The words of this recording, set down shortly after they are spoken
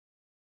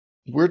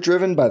We're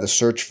driven by the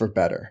search for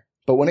better.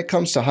 But when it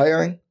comes to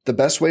hiring, the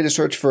best way to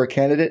search for a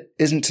candidate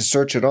isn't to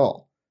search at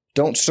all.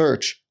 Don't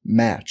search,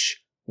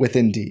 match with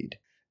Indeed.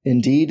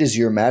 Indeed is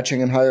your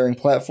matching and hiring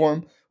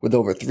platform with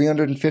over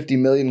 350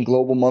 million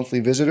global monthly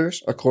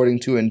visitors,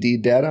 according to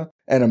Indeed data,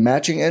 and a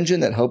matching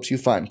engine that helps you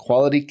find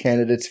quality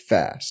candidates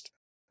fast.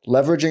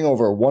 Leveraging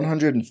over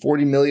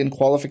 140 million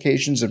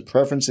qualifications and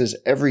preferences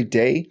every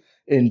day,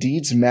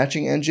 Indeed's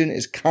matching engine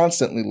is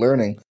constantly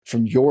learning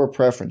from your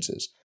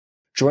preferences.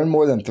 Join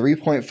more than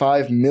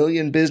 3.5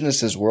 million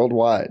businesses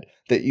worldwide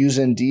that use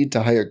Indeed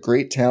to hire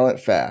great talent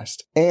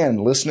fast.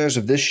 And listeners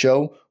of this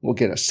show will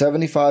get a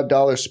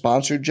 $75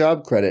 sponsored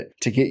job credit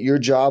to get your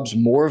jobs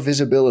more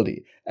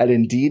visibility at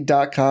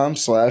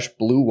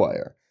Indeed.com/Blue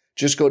Wire.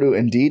 Just go to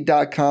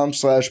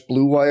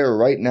Indeed.com/Blue Wire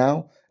right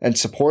now and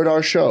support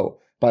our show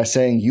by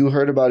saying you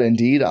heard about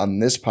Indeed on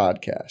this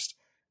podcast.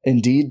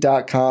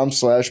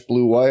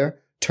 Indeed.com/Blue Wire.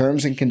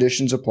 Terms and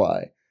conditions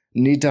apply.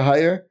 Need to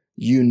hire?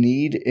 You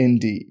need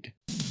Indeed.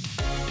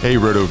 Hey,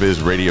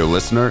 RotoViz radio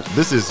listener.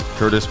 This is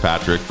Curtis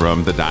Patrick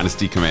from the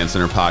Dynasty Command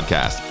Center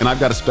podcast, and I've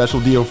got a special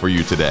deal for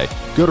you today.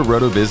 Go to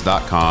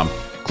rotoviz.com,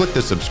 click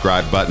the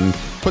subscribe button,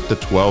 put the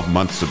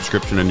 12-month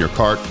subscription in your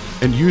cart,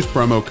 and use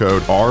promo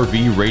code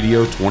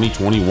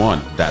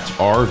RVRadio2021. That's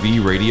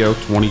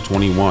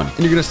RVRadio2021, and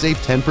you're going to save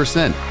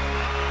 10%.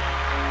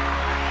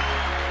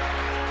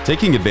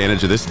 Taking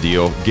advantage of this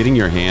deal, getting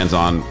your hands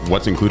on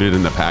what's included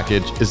in the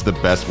package is the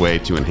best way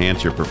to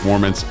enhance your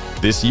performance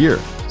this year.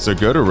 So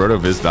go to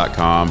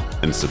rotoviz.com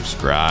and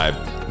subscribe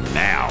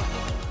now.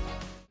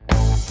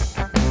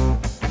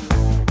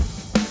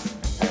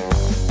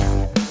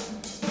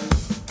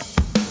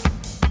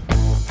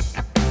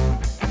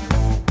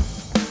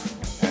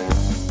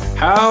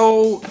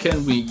 How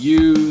can we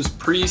use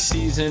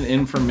preseason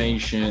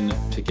information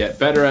to get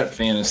better at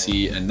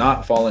fantasy and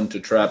not fall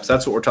into traps?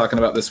 That's what we're talking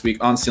about this week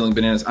on Stealing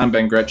Bananas. I'm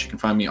Ben Gretch. You can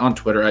find me on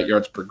Twitter at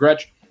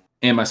yardspergretch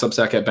and my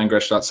Substack at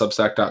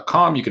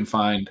bengretch.substack.com. You can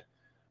find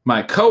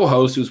my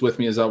co-host, who's with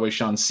me as always,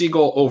 Sean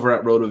Siegel, over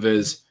at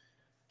RotoViz,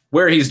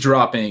 where he's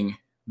dropping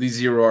the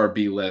Zero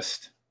RB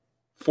list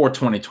for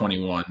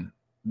 2021,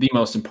 the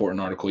most important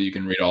article you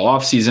can read all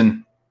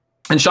offseason.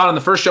 And Sean, in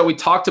the first show, we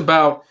talked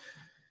about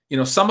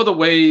some of the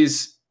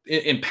ways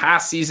in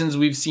past seasons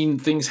we've seen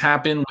things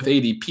happen with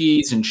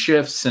ADPs and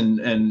shifts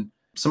and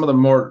some of the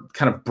more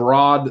kind of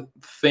broad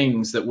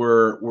things that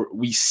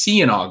we see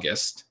in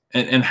August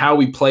and how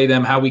we play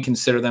them, how we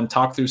consider them,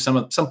 talk through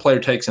some player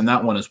takes in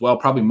that one as well,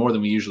 probably more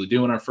than we usually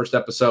do in our first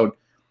episode.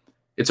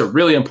 It's a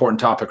really important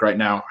topic right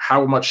now.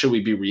 How much should we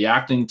be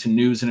reacting to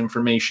news and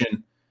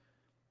information?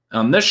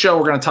 On this show,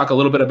 we're going to talk a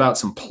little bit about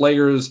some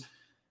players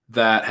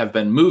that have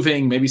been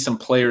moving, maybe some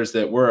players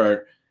that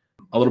we're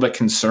a little bit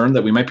concerned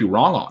that we might be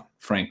wrong on,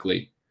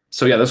 frankly.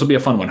 So yeah, this will be a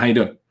fun one. How you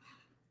doing?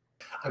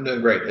 I'm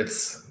doing great.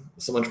 It's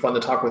so much fun to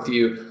talk with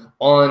you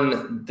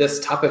on this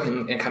topic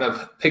and kind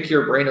of pick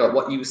your brain about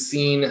what you've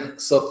seen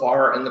so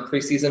far in the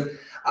preseason.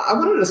 I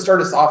wanted to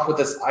start us off with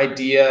this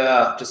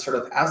idea, just sort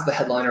of as the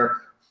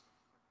headliner.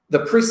 The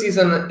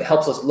preseason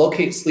helps us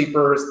locate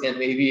sleepers and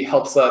maybe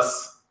helps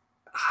us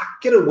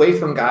get away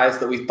from guys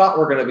that we thought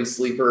were going to be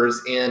sleepers,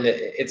 and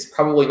it's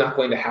probably not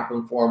going to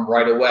happen for them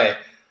right away.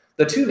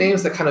 The two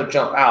names that kind of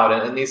jump out,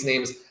 and these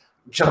names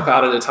jump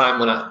out at a time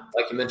when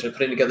like you mentioned,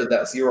 putting together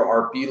that Zero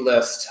RB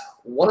list.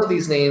 One of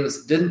these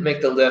names didn't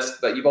make the list,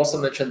 but you've also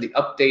mentioned the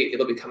update.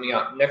 It'll be coming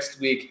out next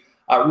week,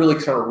 really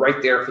kind of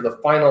right there for the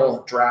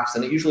final drafts,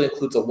 and it usually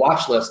includes a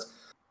watch list.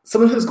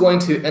 Someone who's going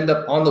to end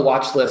up on the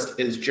watch list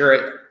is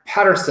Jarrett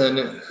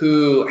Patterson,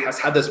 who has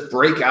had this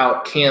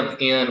breakout camp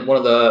and one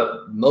of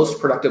the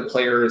most productive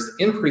players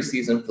in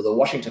preseason for the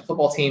Washington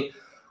football team.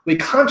 We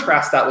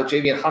contrast that with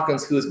Javian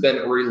Hawkins, who has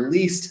been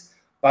released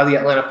by the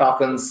Atlanta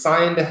Falcons,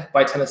 signed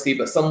by Tennessee,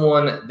 but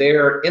someone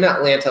there in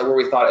Atlanta where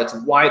we thought it's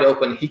wide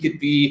open. He could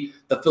be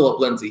the Phillip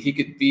Lindsay. He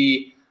could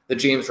be the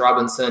James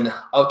Robinson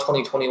of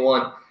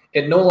 2021.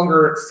 It no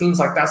longer seems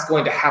like that's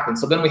going to happen.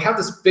 So then we have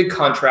this big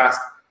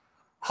contrast.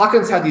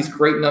 Hawkins had these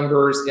great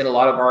numbers in a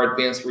lot of our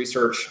advanced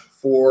research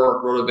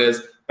for RotoViz.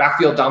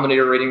 Backfield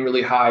dominator rating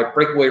really high,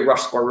 breakaway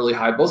rush score really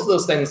high. Both of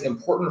those things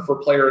important for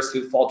players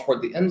who fall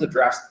toward the end of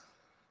drafts.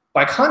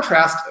 By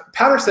contrast,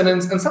 Patterson,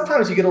 and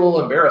sometimes you get a little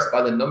embarrassed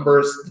by the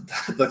numbers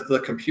the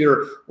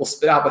computer will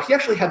spit out, but he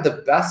actually had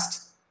the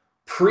best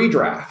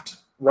pre-draft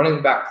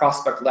running back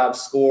prospect lab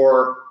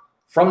score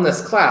from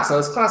this class. Now,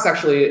 this class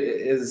actually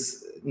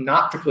is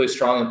not particularly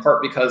strong, in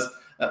part because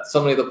so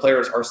many of the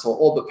players are so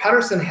old, but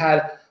Patterson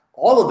had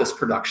all of this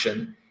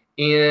production,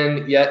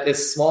 and yet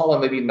is small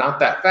and maybe not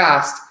that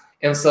fast.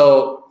 And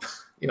so,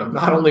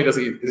 not only is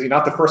he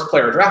not the first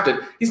player drafted,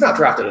 he's not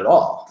drafted at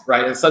all,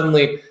 right? And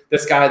suddenly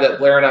this guy that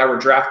Blair and I were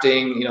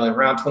drafting, in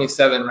round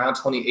 27, round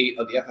 28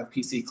 of the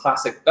FFPC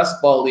Classic Best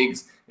Ball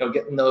Leagues,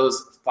 getting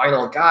those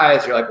final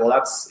guys, you're like, well,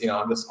 that's,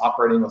 I'm just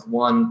operating with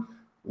one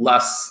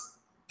less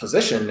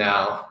position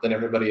now than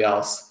everybody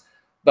else.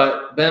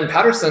 But Ben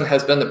Patterson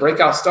has been the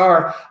breakout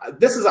star.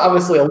 This is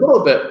obviously a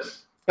little bit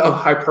of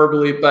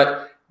hyperbole,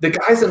 but the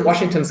guys in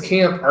Washington's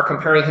camp are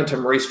comparing him to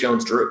Maurice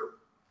Jones-Drew.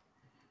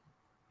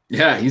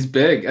 Yeah, he's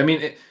big. I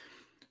mean,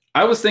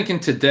 I was thinking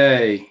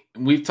today,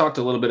 we've talked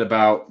a little bit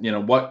about,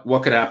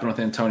 what could happen with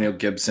Antonio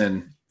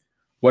Gibson.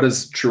 What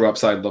his true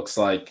upside looks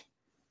like.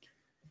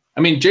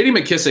 I mean, J.D.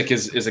 McKissic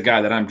is a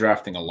guy that I'm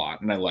drafting a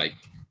lot and I like,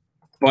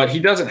 but he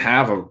doesn't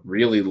have a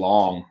really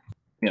long,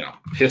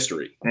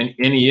 history, and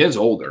he is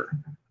older.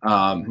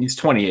 He's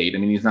 28. I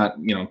mean, he's not,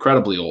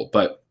 incredibly old,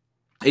 but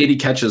 80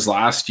 catches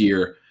last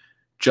year,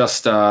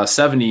 just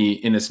 70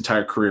 in his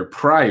entire career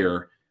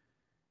prior.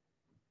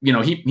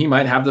 He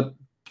might have the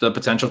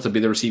potential to be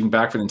the receiving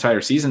back for the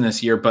entire season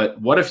this year, but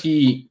what if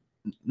he,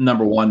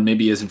 number one,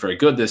 maybe isn't very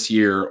good this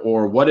year,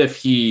 or what if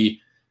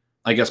he,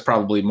 I guess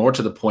probably more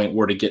to the point,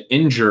 were to get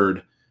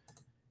injured?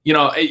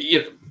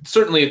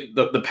 Certainly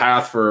the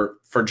path for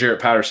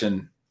Jarrett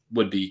Patterson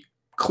would be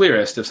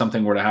clearest if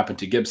something were to happen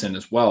to Gibson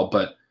as well,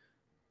 but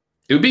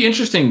it would be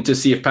interesting to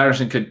see if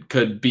Patterson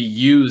could be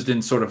used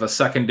in sort of a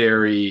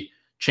secondary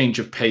change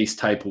of pace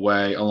type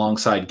way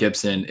alongside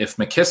Gibson if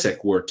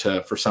McKissic were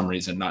to, for some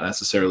reason, not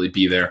necessarily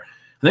be there.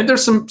 I think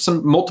there's some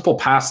multiple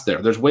paths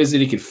there. There's ways that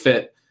he could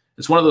fit.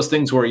 It's one of those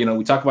things where,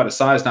 we talk about his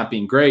size not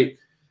being great,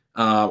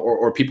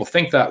 or people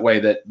think that way,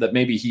 that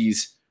maybe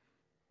he's,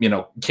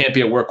 can't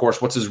be a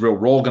workhorse. What's his real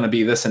role going to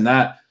be? This and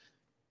that.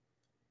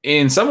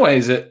 In some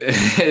ways,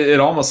 it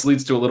almost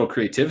leads to a little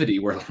creativity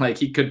where, like,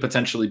 he could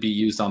potentially be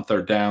used on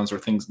third downs or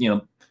things.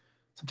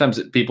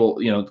 Sometimes people,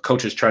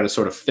 coaches try to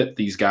sort of fit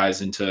these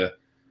guys into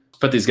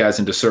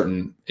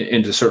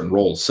certain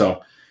roles.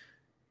 So,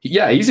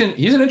 yeah, he's an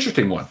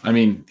interesting one. I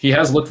mean, he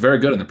has looked very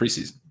good in the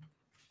preseason.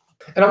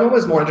 And I'm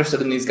always more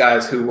interested in these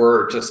guys who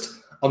were just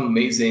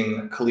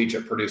amazing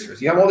collegiate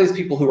producers. You have all these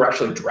people who were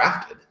actually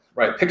drafted,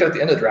 right? Picked at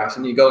the end of the draft,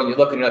 and you go and you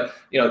look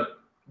and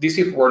these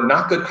people were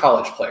not good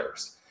college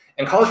players.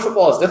 And college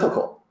football is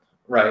difficult,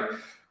 right?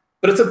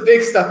 But it's a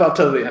big step up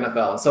to the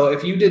NFL. So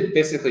if you did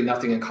basically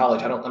nothing in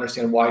college, I don't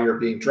understand why you're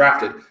being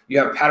drafted. You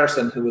have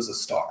Patterson, who was a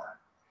star.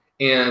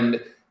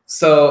 And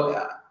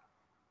so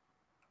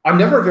I'm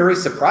never very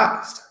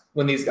surprised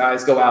when these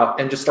guys go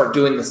out and just start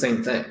doing the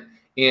same thing.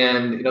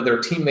 And, their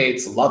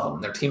teammates love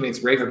them. Their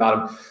teammates rave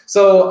about him.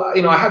 So,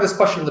 I have this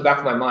question in the back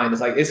of my mind. Is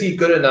like, is he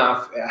good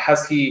enough?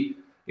 Has he,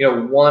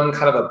 won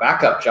kind of a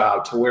backup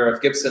job to where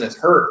if Gibson is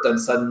hurt, then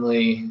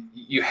suddenly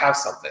you have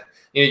something?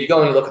 You go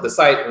and you look at the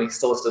site and he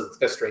still listed as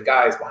fifth string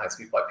guys behind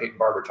people like Peyton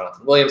Barber,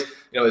 Jonathan Williams.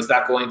 Is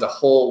that going to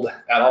hold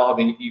at all? I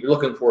mean, you're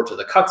looking forward to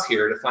the cuts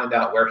here to find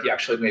out where he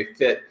actually may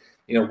fit,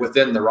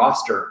 within the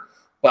roster.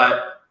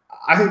 But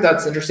I think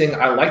that's interesting.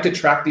 I like to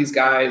track these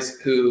guys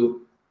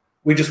who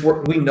we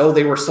know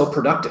they were so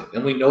productive,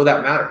 and we know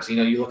that matters.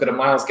 You look at a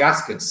Myles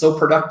Gaskin, so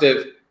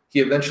productive, he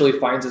eventually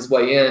finds his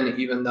way in,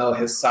 even though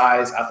his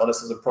size,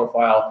 athleticism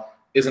profile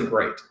isn't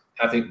great.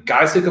 I think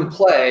guys who can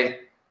play,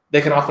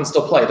 they can often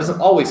still play. It doesn't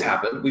always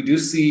happen. We do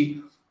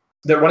see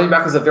that running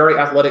back is a very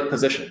athletic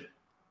position.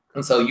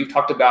 And so you've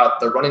talked about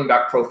the running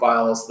back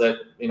profiles that,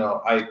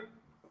 I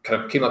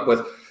kind of came up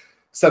with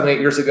 7-8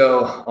 years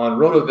ago on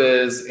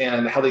RotoViz,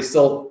 and how they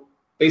still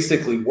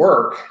basically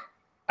work.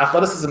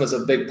 Athleticism is a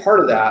big part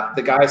of that.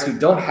 The guys who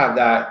don't have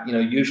that,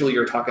 usually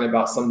you're talking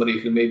about somebody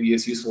who maybe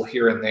is useful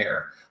here and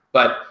there.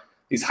 But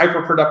these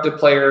hyper-productive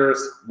players,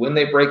 when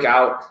they break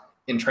out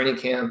in training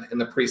camp in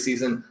the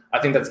preseason, I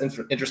think that's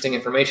interesting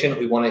information.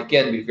 We want to,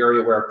 again, be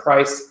very aware of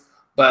price,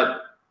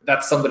 but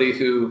that's somebody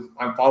who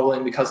I'm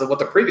following because of what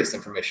the previous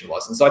information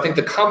was. And so I think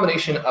the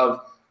combination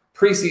of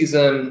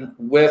preseason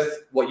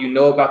with what you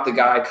know about the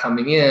guy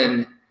coming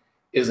in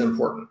is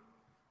important.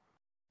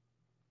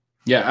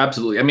 Yeah,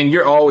 absolutely. I mean,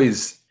 you're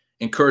always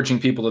encouraging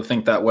people to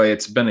think that way.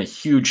 It's been a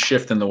huge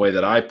shift in the way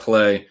that I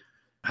play,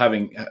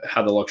 having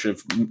had the luxury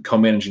of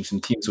co-managing some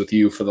teams with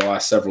you for the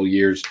last several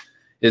years,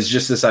 is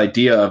just this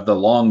idea of the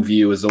long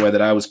view is the way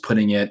that I was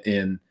putting it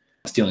in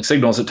Stealing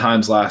Signals at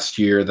times last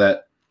year,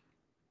 that,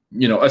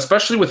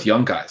 especially with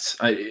young guys,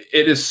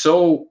 it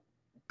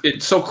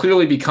so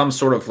clearly becomes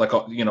sort of like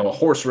a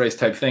horse race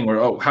type thing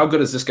where, how good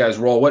is this guy's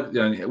role? What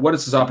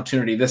is his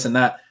opportunity? This and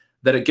that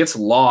it gets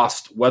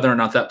lost whether or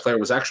not that player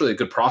was actually a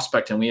good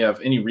prospect and we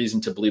have any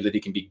reason to believe that he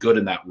can be good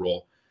in that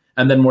role.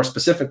 And then more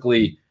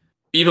specifically,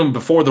 even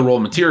before the role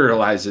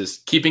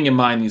materializes, keeping in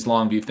mind these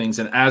long view things.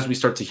 And as we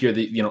start to hear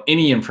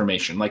any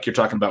information, like you're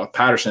talking about with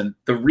Patterson,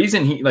 the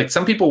reason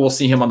some people will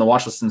see him on the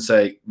watch list and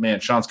say,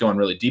 man, Sean's going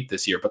really deep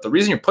this year. But the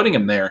reason you're putting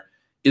him there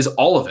is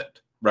all of it,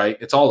 right?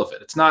 It's all of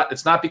it. It's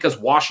not because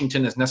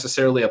Washington is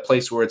necessarily a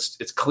place where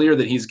it's clear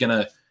that he's going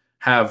to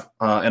have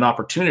an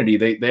opportunity.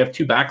 They have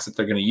two backs that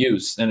they're going to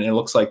use. And it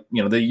looks like,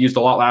 they used a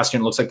lot last year,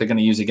 and it looks like they're going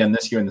to use again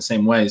this year in the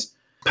same ways.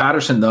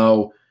 Patterson,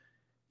 though,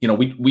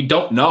 we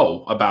don't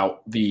know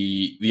about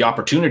the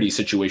opportunity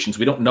situations.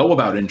 We don't know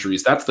about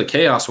injuries. That's the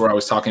chaos where I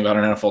was talking about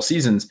in NFL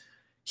seasons.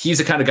 He's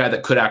the kind of guy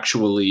that could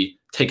actually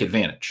take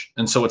advantage.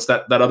 And so it's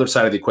that other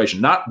side of the equation,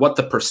 not what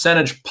the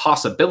percentage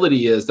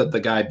possibility is that the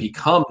guy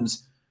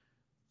becomes,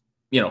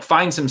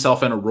 finds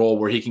himself in a role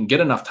where he can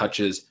get enough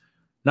touches,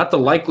 not the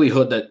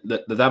likelihood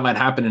that might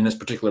happen in his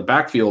particular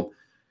backfield.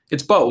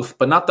 It's both,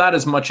 but not that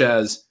as much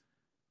as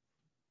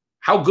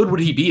how good would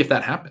he be if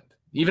that happened?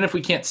 Even if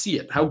we can't see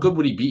it, how good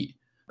would he be?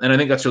 And I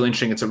think that's really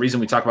interesting. It's a reason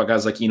we talk about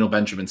guys like Eno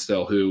Benjamin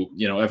still, who,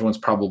 everyone's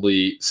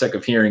probably sick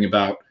of hearing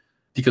about,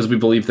 because we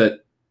believe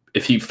that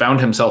if he found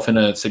himself in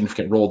a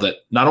significant role, that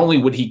not only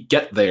would he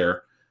get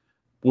there,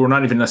 we're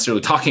not even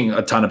necessarily talking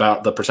a ton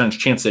about the percentage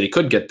chance that he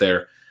could get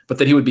there, but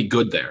that he would be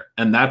good there.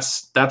 And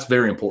that's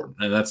very important.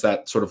 And that's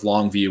that sort of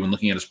long view and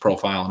looking at his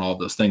profile and all of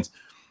those things.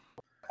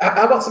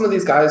 How about some of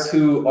these guys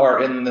who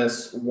are in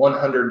this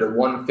 100 to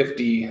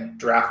 150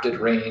 drafted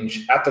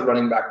range at the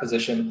running back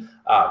position?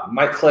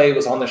 Mike Clay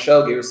was on the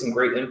show, gave us some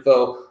great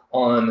info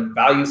on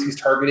values he's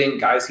targeting,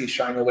 guys he's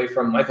shying away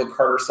from. Michael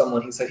Carter,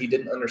 someone he said he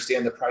didn't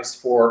understand the price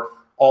for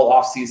all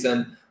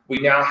offseason. We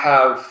now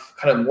have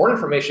kind of more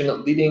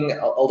information leading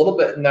a little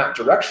bit in that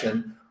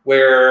direction,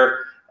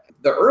 where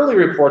the early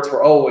reports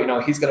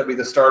were, he's going to be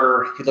the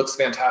starter. He looks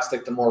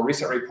fantastic. The more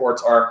recent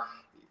reports are,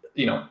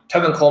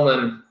 Tevin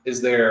Coleman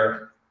is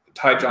there.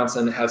 Ty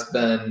Johnson has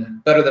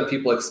been better than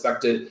people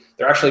expected.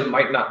 There actually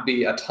might not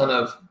be a ton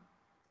of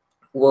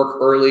work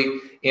early.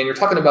 And you're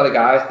talking about a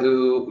guy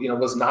who,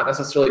 was not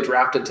necessarily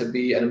drafted to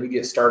be an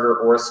immediate starter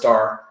or a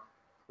star.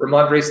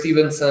 Ramondre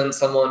Stevenson,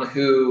 someone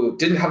who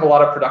didn't have a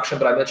lot of production,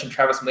 but I mentioned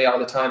Travis May all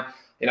the time.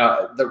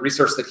 The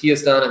research that he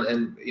has done,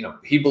 and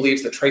he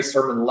believes that Trey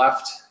Sermon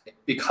left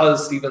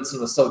because Stevenson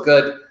was so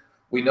good.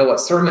 We know what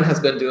Sermon has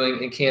been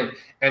doing in camp,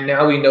 and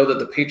now we know that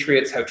the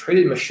Patriots have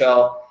traded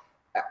Michelle.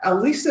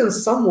 At least in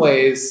some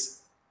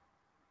ways,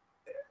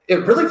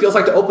 it really feels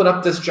like to open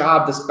up this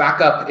job, this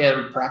backup,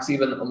 and perhaps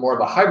even more of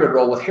a hybrid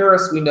role. With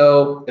Harris, we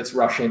know it's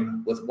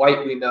rushing. With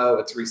White, we know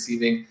it's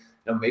receiving.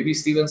 Maybe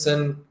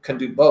Stevenson can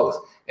do both.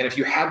 And if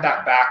you had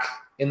that back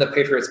in the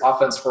Patriots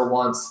offense for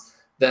once,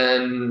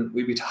 then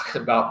we'd be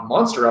talking about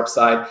monster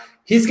upside.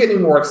 He's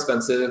getting more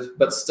expensive,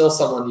 but still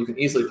someone you can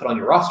easily put on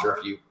your roster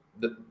if you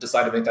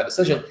decide to make that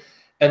decision.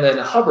 And then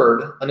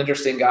Hubbard, an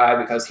interesting guy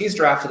because he's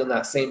drafted in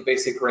that same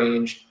basic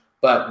range,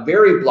 but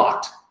very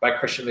blocked by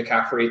Christian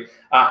McCaffrey.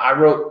 I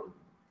wrote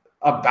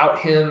about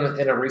him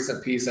in a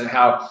recent piece and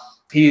how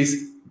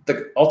he's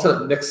the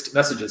ultimate mixed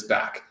messages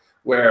back,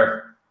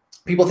 where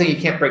people think he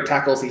can't break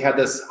tackles. He had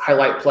this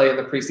highlight play in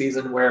the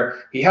preseason where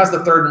he has the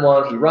 3rd and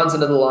 1, he runs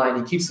into the line,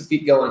 he keeps the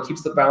feet going,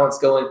 keeps the balance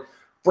going,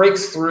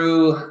 breaks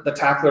through the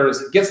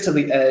tacklers, gets to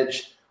the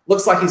edge,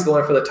 looks like he's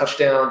going for the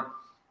touchdown,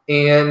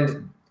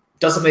 and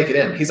doesn't make it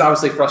in. He's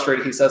obviously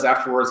frustrated. He says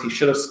afterwards he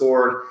should have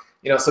scored.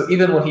 So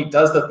even when he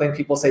does the thing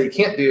people say he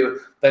can't do,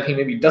 then he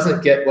maybe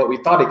doesn't get what we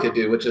thought he could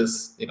do, which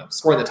is,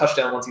 scoring the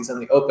touchdown once he's in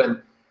the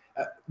open.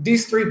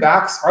 These 3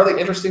 backs, are they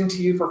interesting to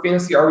you for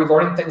fantasy? Are we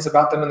learning things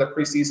about them in the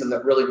preseason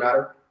that really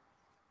matter?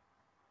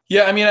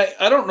 Yeah,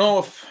 I don't know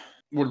if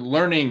we're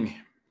learning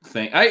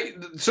things.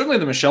 Certainly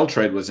the Michelle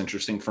trade was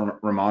interesting for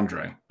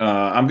Ramondre.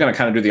 I'm going to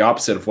kind of do the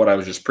opposite of what I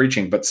was just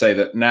preaching, but say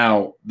that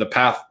now the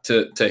path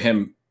to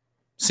him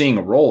seeing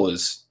a role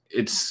is,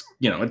 it's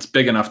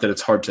big enough that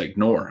it's hard to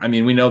ignore.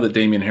 We know that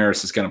Damian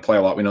Harris is going to play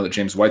a lot. We know that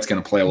James White's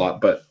going to play a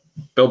lot, but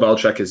Bill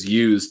Belichick has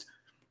used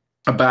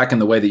a back in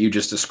the way that you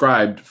just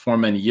described for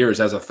many years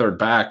as a 3rd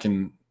back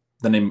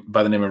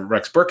by the name of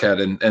Rex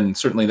Burkhead. And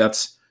certainly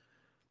that's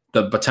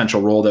the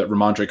potential role that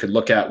Ramondre could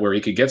look at, where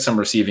he could get some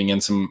receiving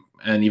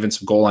and even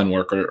some goal line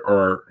work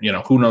or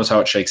who knows how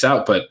it shakes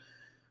out, but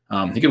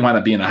he could wind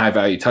up being a high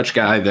value touch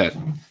guy that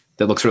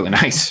looks really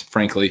nice,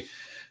 frankly.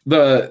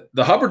 The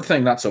Hubbard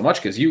thing, not so much,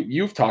 because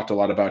you've talked a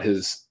lot about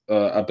his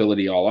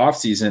ability all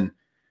offseason.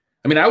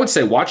 I would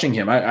say watching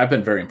him, I've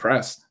been very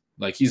impressed.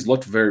 Like, he's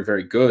looked very,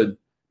 very good.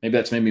 Maybe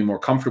that's made me more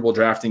comfortable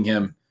drafting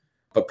him,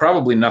 but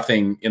probably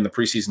nothing in the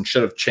preseason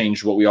should have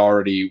changed what we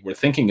already were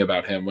thinking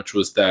about him, which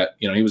was that,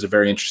 he was a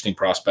very interesting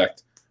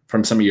prospect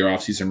from some of your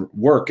offseason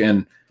work.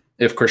 And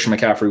if Christian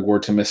McCaffrey were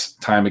to miss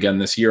time again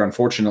this year,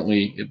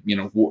 unfortunately,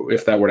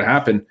 if that were to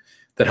happen,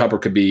 that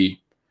Hubbard could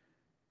be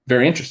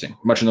very interesting,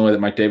 much in the way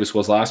that Mike Davis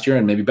was last year,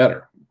 and maybe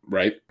better,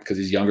 right? Because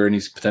he's younger and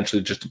he's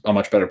potentially just a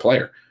much better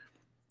player.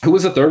 Who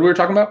was the 3rd we were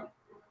talking about?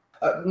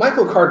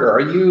 Michael Carter,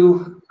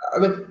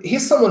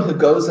 he's someone who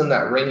goes in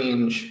that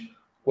range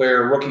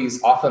where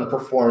rookies often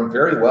perform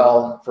very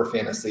well for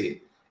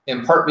fantasy,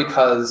 in part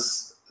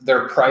because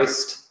they're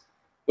priced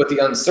with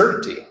the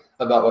uncertainty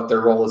about what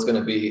their role is going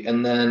to be.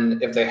 And then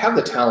if they have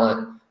the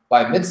talent,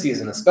 by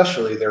midseason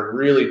especially, they're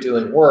really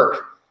doing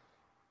work.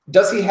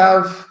 Does he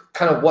have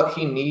kind of what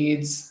he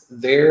needs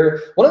there?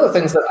 One of the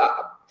things that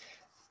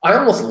I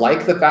almost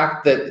like the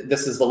fact that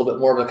this is a little bit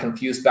more of a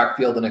confused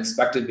backfield than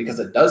expected, because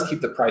it does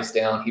keep the price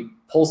down. He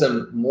pulls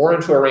him more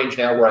into a range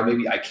now where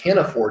I can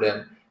afford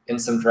him in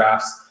some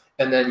drafts.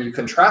 And then you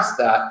contrast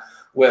that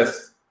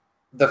with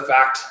the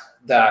fact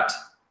that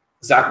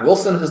Zach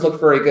Wilson has looked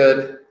very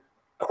good.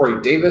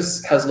 Corey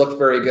Davis has looked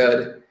very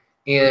good.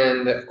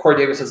 And Corey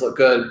Davis has looked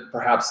good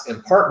perhaps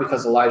in part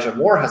because Elijah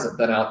Moore hasn't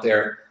been out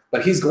there,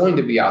 but he's going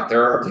to be out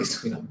there, or at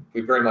least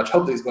we very much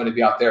hope that he's going to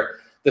be out there.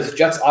 This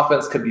Jets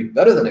offense could be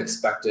better than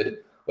expected,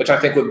 which I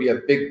think would be a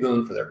big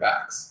boon for their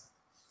backs.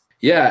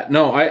 Yeah,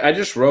 no, I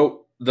just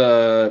wrote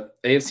the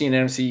AFC and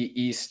NFC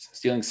East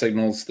stealing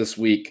signals this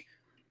week.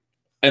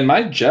 And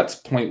my Jets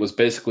point was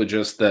basically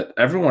just that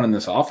everyone in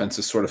this offense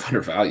is sort of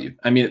undervalued.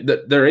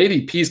 Their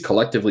ADPs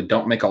collectively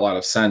don't make a lot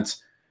of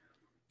sense.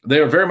 they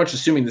are very much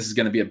assuming this is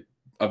going to be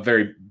a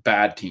very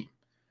bad team,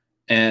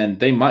 and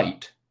they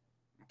might,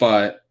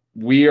 but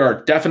we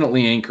are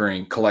definitely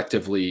anchoring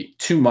collectively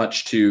too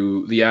much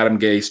to the Adam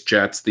Gase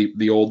Jets,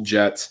 the old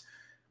Jets.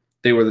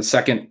 They were the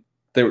second.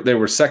 They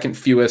were second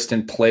fewest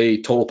in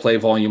total play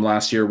volume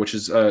last year, which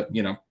is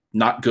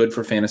not good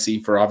for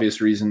fantasy for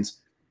obvious reasons.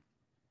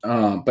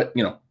 But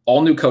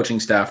all new coaching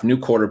staff, new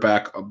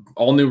quarterback,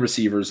 all new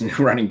receivers, new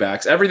running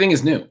backs. Everything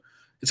is new.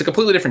 It's a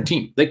completely different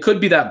team. They could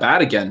be that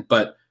bad again,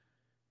 but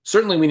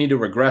certainly we need to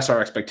regress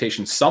our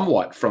expectations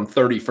somewhat from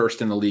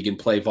 31st in the league in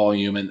play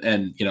volume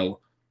and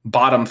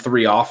bottom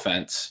 3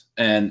 offense.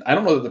 And I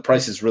don't know that the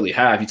prices really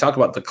have. You talk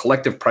about the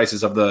collective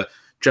prices of the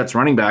Jets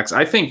running backs.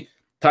 I think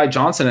Ty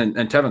Johnson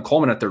and Tevin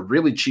Coleman at their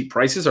really cheap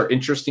prices are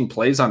interesting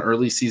plays on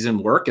early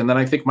season work. And then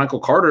I think Michael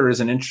Carter is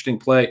an interesting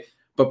play,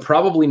 but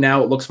probably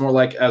now it looks more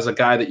like as a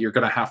guy that you're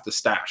going to have to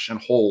stash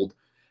and hold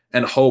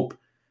and hope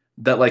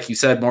that, like you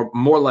said,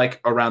 more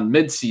like around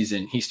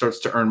midseason, he starts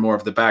to earn more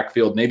of the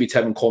backfield. Maybe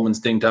Tevin Coleman's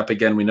dinged up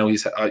again. We know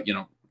he's,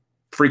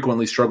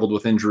 frequently struggled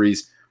with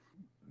injuries.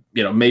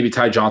 Maybe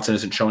Ty Johnson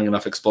isn't showing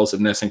enough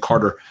explosiveness, and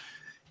Carter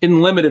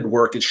in limited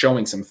work is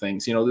showing some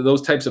things.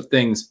 Those types of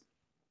things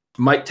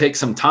might take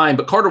some time,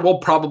 but Carter will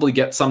probably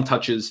get some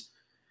touches.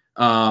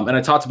 And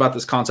I talked about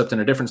this concept in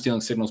a different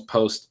Stealing Signals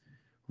post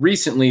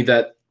recently,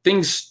 that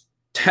things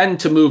tend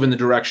to move in the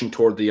direction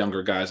toward the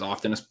younger guys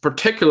often,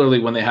 particularly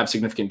when they have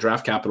significant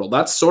draft capital.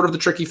 That's sort of the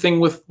tricky thing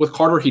with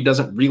Carter. He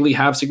doesn't really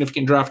have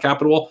significant draft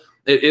capital.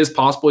 It is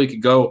possible he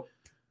could go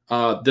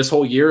this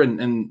whole year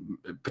and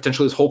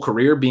potentially his whole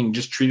career being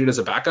just treated as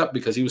a backup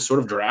because he was sort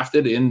of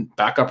drafted in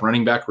backup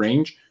running back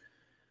range.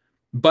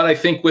 But I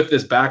think with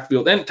this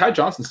backfield, and Ty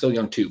Johnson's still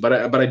young too, but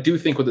I do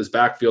think with this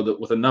backfield, that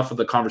with enough of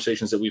the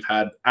conversations that we've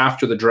had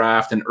after the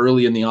draft and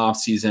early in the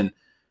offseason,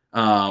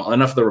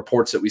 enough of the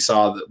reports that we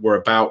saw that were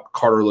about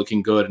Carter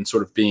looking good and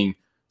sort of being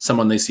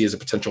someone they see as a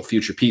potential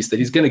future piece, that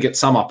he's going to get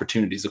some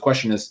opportunities. The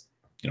question is,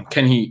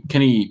 can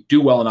he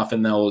do well enough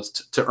in those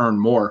to earn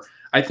more?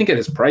 I think at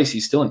his price,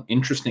 he's still an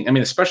interesting,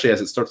 especially as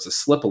it starts to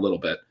slip a little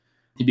bit,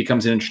 he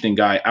becomes an interesting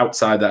guy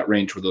outside that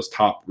range where those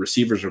top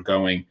receivers are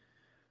going.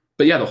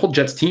 But yeah, the whole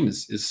Jets team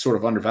is sort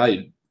of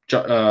undervalued.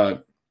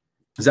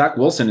 Zach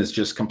Wilson is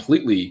just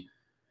completely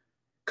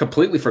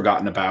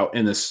forgotten about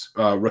in this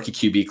rookie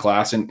QB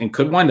class and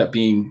could wind up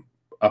being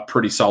a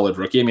pretty solid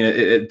rookie.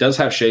 It does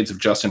have shades of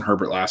Justin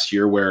Herbert last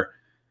year, where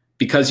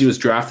because he was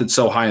drafted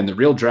so high in the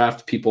real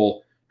draft,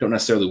 people don't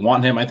necessarily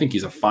want him. I think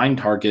he's a fine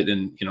target,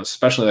 and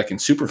especially like in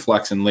super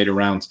flex in later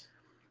rounds.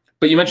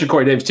 But you mentioned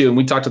Corey Davis too, and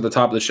we talked at the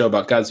top of the show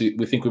about guys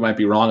we think we might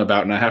be wrong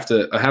about, and I have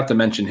to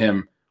mention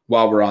him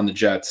while we're on the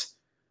Jets.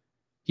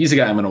 He's a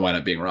guy I'm going to wind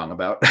up being wrong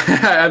about.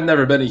 I've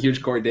never been a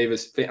huge Corey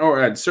Davis fan,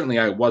 or certainly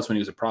I was when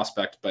he was a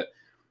prospect, but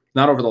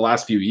not over the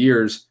last few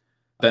years.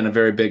 Been a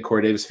very big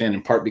Corey Davis fan,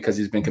 in part because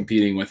he's been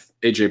competing with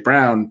A.J.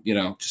 Brown,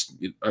 just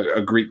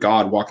a Greek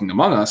god walking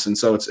among us. And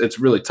so it's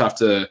really tough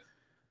to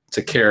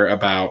care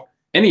about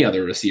any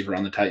other receiver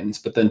on the Titans.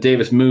 But then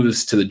Davis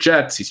moves to the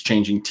Jets. He's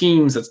changing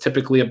teams. That's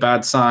typically a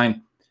bad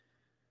sign.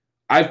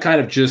 I've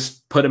kind of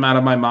just put him out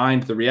of my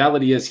mind. The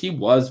reality is he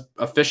was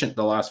efficient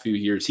the last few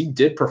years. He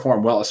did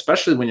perform well,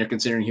 especially when you're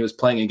considering he was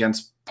playing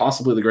against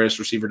possibly the greatest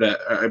receiver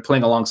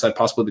playing alongside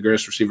possibly the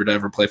greatest receiver to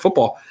ever play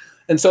football.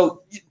 And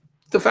so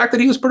the fact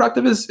that he was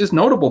productive is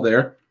notable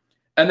there.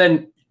 And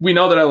then we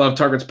know that I love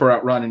targets per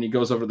out run, and he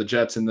goes over the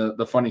Jets. And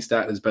the funny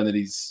stat has been that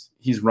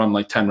he's run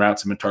like 10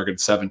 routes and been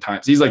targeted 7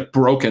 times. He's like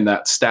broken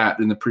that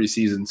stat in the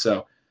preseason.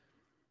 So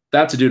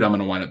that's a dude I'm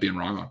going to wind up being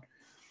wrong on.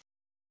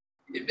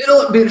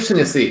 It'll be interesting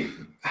to see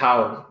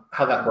how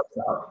that works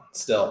out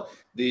still.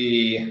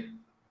 The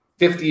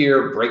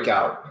 50-year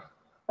breakout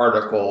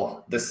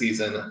article this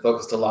season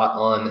focused a lot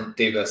on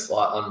Davis, a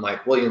lot on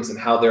Mike Williams, and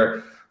how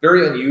they're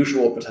very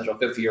unusual potential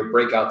 50-year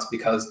breakouts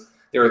because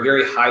there are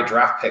very high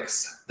draft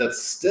picks that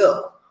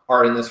still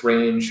are in this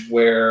range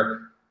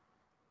where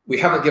we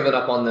haven't given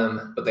up on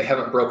them, but they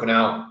haven't broken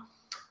out.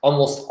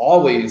 Almost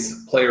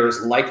always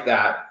players like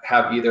that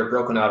have either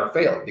broken out or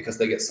failed because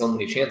they get so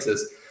many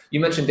chances. You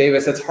mentioned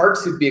Davis. It's hard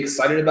to be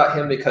excited about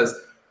him because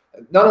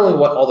not only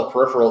what all the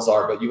peripherals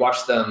are, but you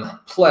watch them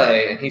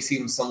play, and he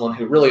seems someone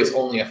who really is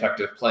only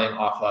effective playing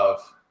off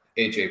of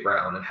A.J.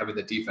 Brown and having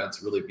the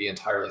defense really be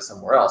entirely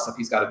somewhere else. If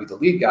he's got to be the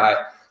lead guy,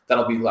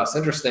 that'll be less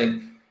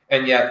interesting.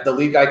 And yet the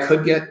lead guy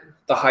could get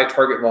the high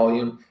target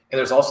volume. And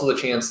there's also the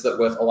chance that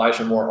with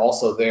Elijah Moore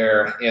also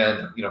there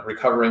and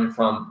recovering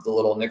from the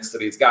little nicks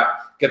that he's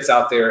got, gets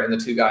out there and the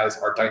two guys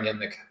are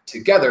dynamic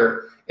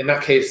together. In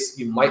that case,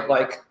 you might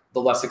like the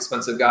less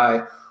expensive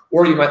guy,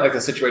 or you might like the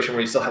situation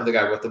where you still have the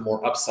guy with the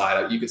more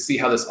upside. You could see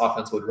how this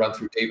offense would run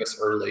through Davis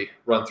early,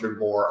 run through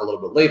Moore a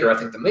little bit later. I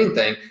think the main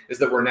thing is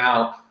that we're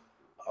now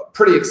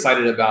pretty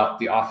excited about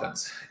the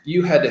offense.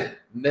 You had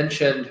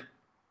mentioned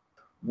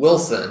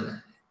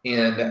Wilson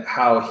and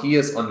how he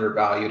is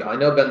undervalued. I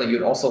know, Ben, that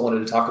you'd also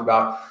wanted to talk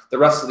about the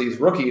rest of these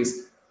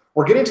rookies.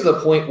 We're getting to the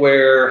point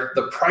where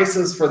the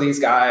prices for these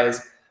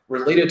guys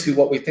related to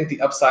what we think the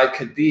upside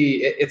could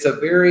be, it's a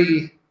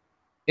very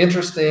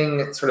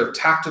interesting sort of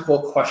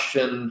tactical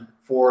question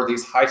for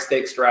these high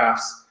stakes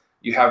drafts.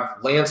 You have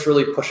Lance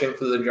really pushing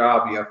for the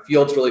job. You have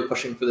Fields really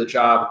pushing for the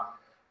job.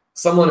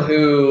 Someone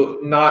who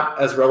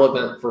not as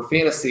relevant for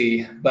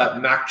fantasy,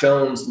 but Mac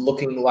Jones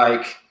looking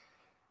like,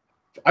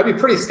 I'd be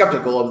pretty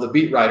skeptical of the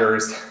beat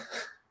writers,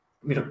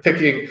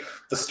 picking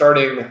the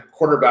starting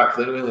quarterback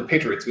for the New England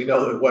Patriots. We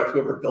know that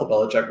whoever Bill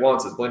Belichick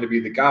wants is going to be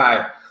the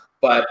guy,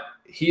 but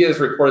he has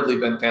reportedly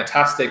been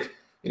fantastic.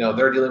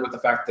 They're dealing with the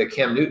fact that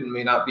Cam Newton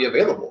may not be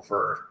available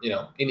for,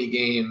 any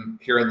game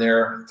here and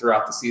there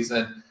throughout the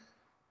season.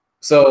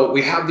 So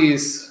we have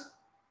these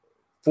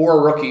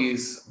 4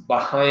 rookies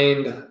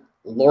behind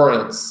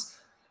Lawrence.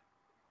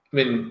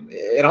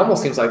 It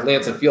almost seems like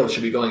Lance and Fields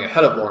should be going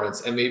ahead of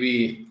Lawrence, and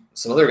maybe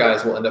some other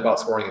guys will end up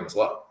outscoring him as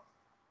well.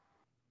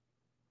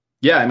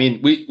 Yeah,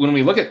 when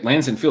we look at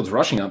Lance and Fields'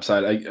 rushing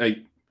upside, I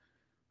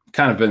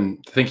kind of been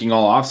thinking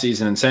all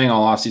offseason and saying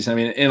all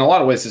offseason. In a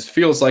lot of ways, this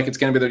feels like it's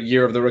going to be the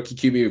year of the rookie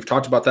QB. We've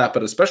talked about that,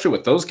 but especially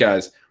with those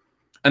guys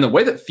and the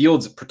way that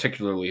Fields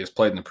particularly has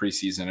played in the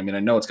preseason. I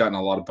know it's gotten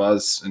a lot of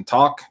buzz and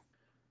talk.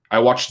 I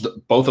watched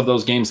both of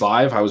those games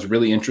live. I was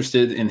really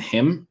interested in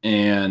him,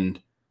 and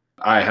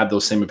I had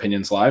those same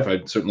opinions live.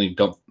 I certainly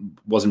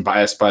wasn't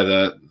biased by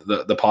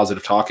the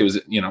positive talk. It was,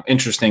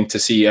 interesting to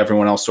see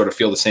everyone else sort of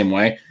feel the same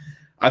way.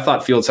 I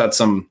thought Fields had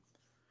some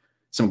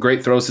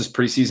great throws this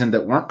preseason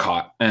that weren't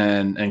caught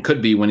and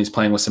could be when he's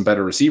playing with some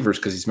better receivers,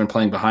 because he's been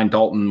playing behind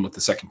Dalton with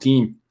the second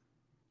team.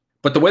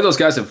 But the way those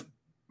guys have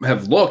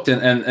looked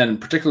and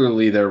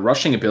particularly their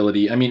rushing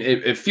ability,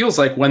 it feels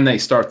like when they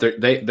start,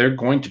 they're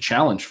going to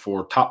challenge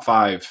for top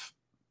 5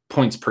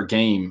 points per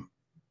game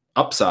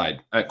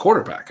upside at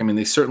quarterback.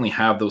 They certainly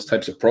have those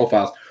types of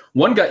profiles.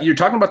 One guy, you're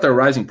talking about their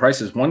rising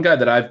prices. One guy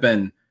that I've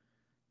been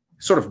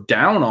sort of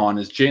down on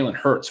is Jalen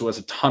Hurts, who has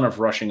a ton of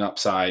rushing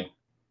upside.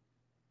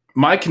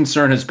 My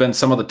concern has been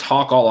some of the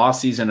talk all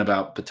offseason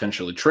about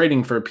potentially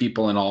trading for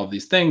people and all of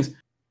these things,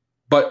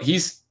 but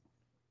he's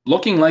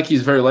looking like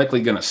he's very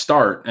likely going to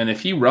start. And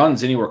if he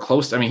runs anywhere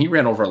close to, he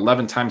ran over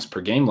 11 times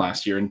per game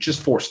last year in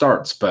just 4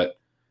 starts, but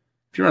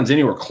if he runs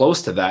anywhere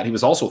close to that, he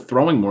was also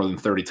throwing more than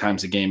 30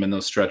 times a game in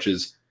those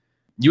stretches.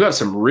 You have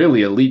some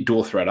really elite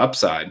dual threat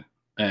upside.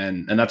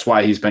 And that's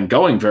why he's been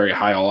going very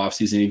high all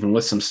offseason, even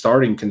with some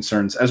starting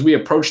concerns. As we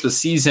approach the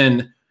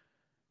season,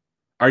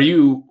 I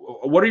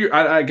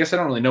guess I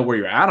don't really know where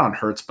you're at on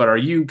Hurts, but are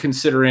you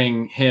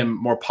considering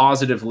him more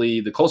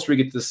positively? The closer we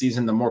get to the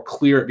season, the more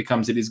clear it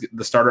becomes that he's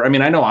the starter. I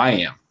know I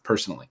am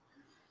personally.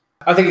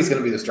 I think he's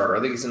going to be the starter.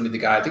 I think he's going to be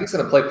the guy. I think he's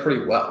going to play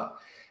pretty well.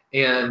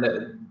 And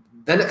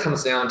then it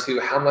comes down to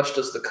how much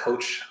does the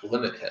coach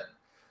limit him?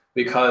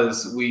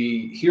 Because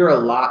we hear a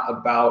lot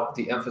about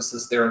the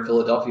emphasis there in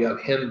Philadelphia of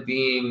him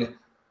being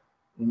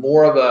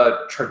more of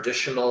a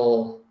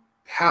traditional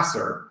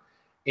passer.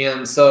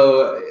 And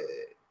so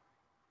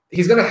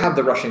he's going to have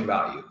the rushing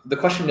value. The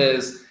question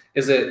is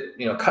it,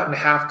 cut in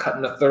half, cut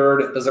in a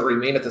third? Does it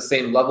remain at the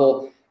same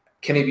level?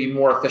 Can he be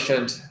more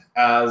efficient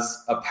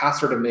as a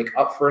passer to make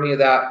up for any of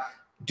that?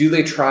 Do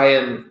they try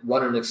and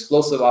run an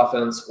explosive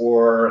offense,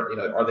 or,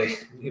 are they,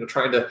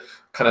 trying to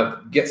kind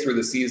of get through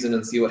the season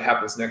and see what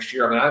happens next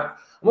year? I'm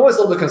always a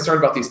little bit concerned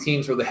about these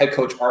teams where the head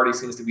coach already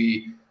seems to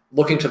be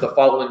looking to the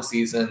following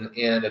season.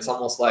 And it's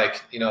almost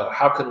like,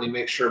 how can we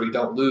make sure we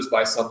don't lose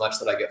by so much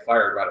that I get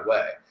fired right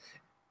away?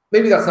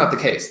 Maybe that's not the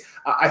case.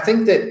 I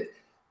think that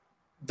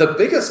the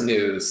biggest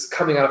news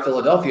coming out of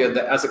Philadelphia,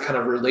 that as it kind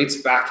of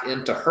relates back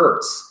into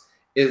Hurts,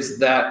 is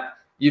that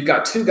you've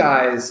got 2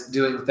 guys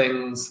doing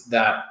things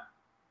that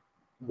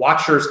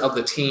watchers of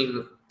the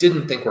team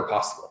didn't think were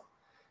possible.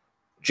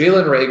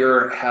 Jalen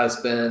Reagor has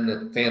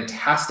been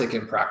fantastic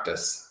in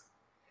practice,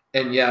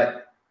 and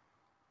yet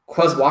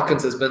Quez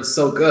Watkins has been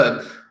so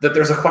good that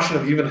there's a question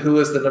of even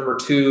who is the number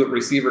 2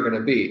 receiver going to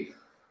be.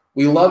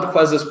 We loved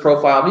Quez's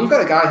profile. You've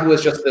got a guy who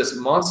is just this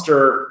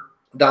monster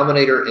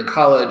dominator in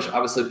college,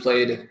 obviously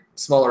played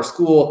smaller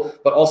school,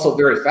 but also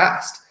very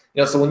fast.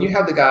 So when you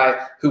have the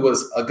guy who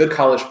was a good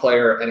college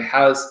player and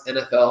has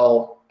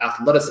NFL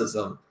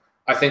athleticism,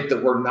 I think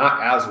that we're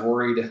not as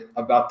worried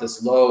about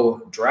this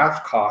low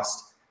draft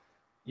cost.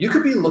 You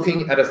could be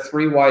looking at a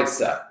 3-wide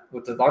set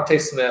with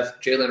Devontae Smith,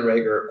 Jalen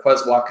Reagor,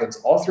 Quez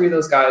Watkins, all 3 of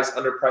those guys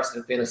underpriced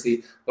in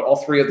fantasy, but all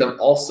 3 of them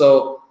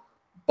also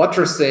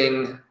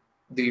buttressing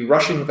the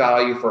rushing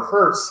value for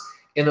Hurts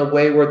in a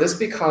way where this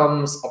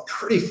becomes a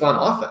pretty fun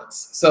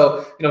offense.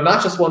 So,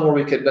 not just one where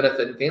we could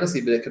benefit in fantasy,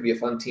 but it could be a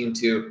fun team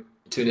to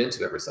tune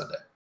into every Sunday.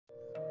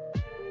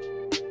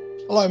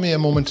 Allow me a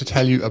moment to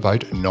tell you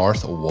about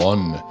North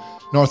One.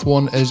 North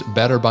One is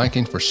better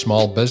banking for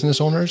small business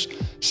owners.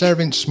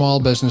 Serving small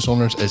business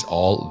owners is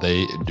all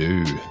they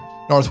do.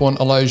 North One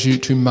allows you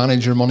to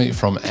manage your money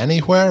from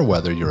anywhere,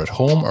 whether you're at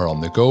home or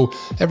on the go.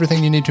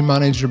 Everything you need to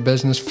manage your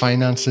business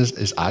finances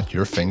is at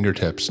your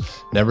fingertips.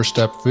 Never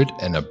step foot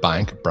in a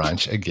bank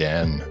branch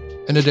again.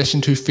 In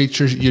addition to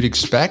features you'd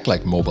expect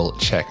like mobile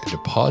check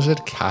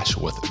deposit, cash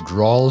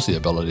withdrawals, the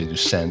ability to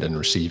send and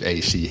receive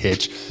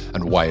ACH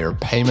and wire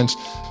payments,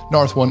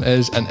 North One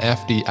is an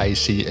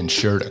FDIC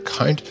insured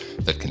account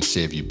that can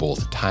save you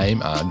both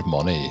time and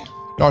money.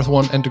 North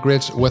One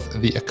integrates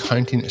with the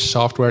accounting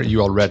software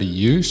you already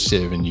use,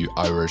 saving you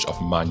hours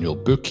of manual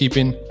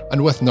bookkeeping.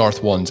 And with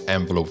North One's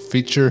envelope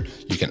feature,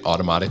 you can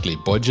automatically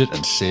budget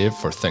and save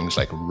for things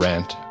like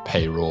rent,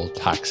 payroll,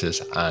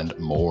 taxes, and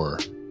more.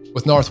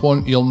 With North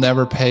One, you'll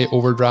never pay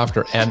overdraft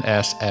or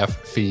NSF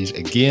fees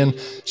again,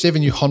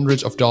 saving you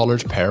hundreds of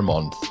dollars per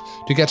month.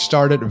 To get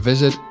started,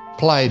 visit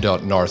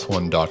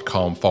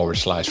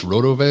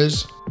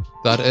apply.northone.com/rotoviz.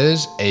 That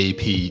is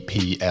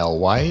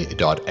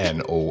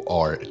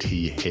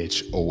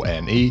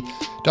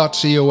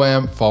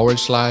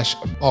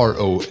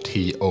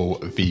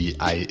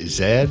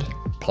apply.northone.com/ROTOVIZ.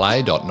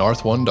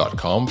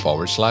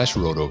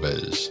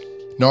 apply.northone.com/rotoviz.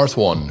 North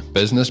One,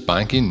 business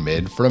banking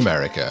made for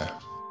America.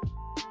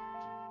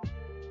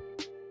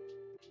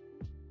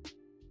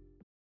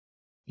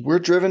 We're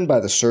driven by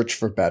the search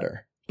for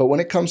better. But when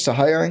it comes to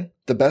hiring,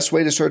 the best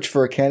way to search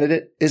for a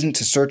candidate isn't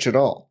to search at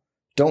all.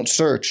 Don't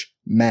search,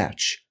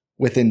 match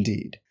with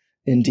Indeed.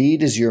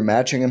 Indeed is your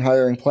matching and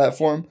hiring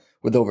platform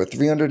with over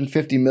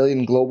 350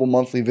 million global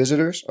monthly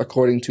visitors,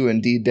 according to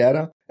Indeed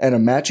data, and a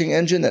matching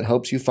engine that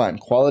helps you find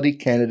quality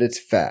candidates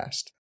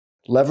fast.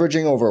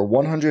 Leveraging over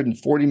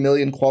 140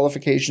 million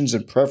qualifications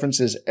and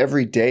preferences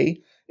every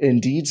day,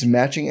 Indeed's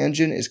matching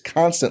engine is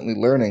constantly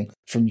learning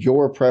from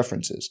your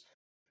preferences.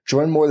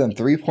 Join more than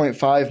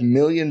 3.5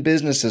 million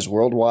businesses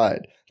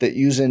worldwide that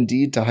use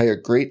Indeed to hire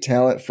great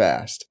talent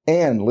fast.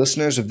 And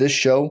listeners of this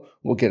show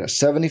will get a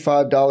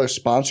 $75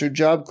 sponsored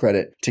job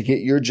credit to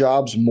get your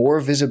jobs more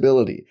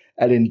visibility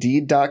at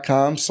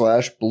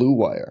Indeed.com/Blue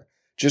Wire.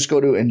 Just go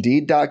to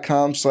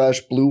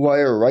Indeed.com/Blue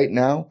Wire right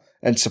now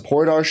and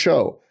support our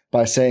show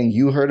by saying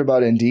you heard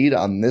about Indeed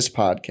on this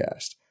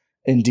podcast.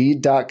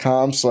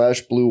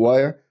 Indeed.com/Blue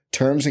Wire.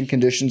 Terms and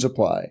conditions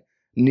apply.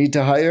 Need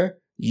to hire?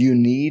 You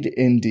need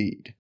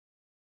Indeed.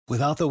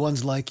 Without the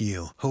ones like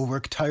you, who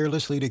work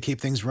tirelessly to keep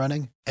things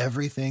running,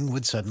 everything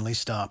would suddenly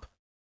stop.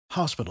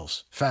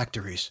 Hospitals,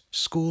 factories,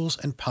 schools,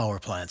 and power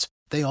plants,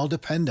 they all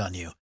depend on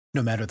you.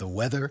 No matter the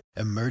weather,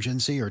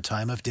 emergency, or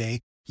time of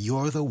day,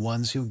 you're the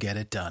ones who get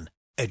it done.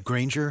 At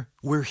Grainger,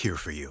 we're here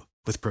for you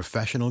with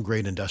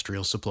professional-grade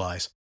industrial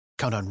supplies.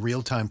 Count on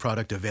real-time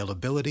product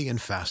availability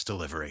and fast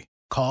delivery.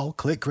 Call,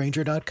 click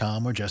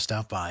Grainger.com, or just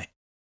stop by.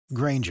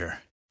 Grainger,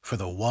 for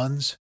the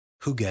ones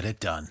who get it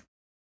done.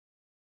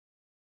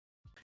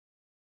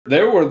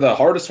 They were the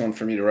hardest one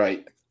for me to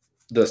write,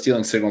 the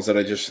stealing signals that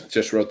I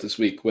just wrote this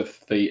week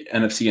with the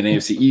NFC and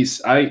AFC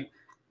East. I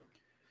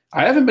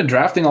haven't been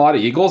drafting a lot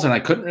of Eagles, and I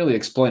couldn't really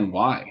explain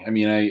why. I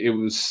mean, it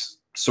was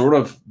sort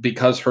of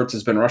because Hurts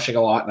has been rushing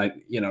a lot, and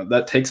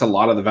that takes a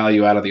lot of the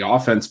value out of the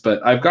offense.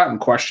 But I've gotten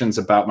questions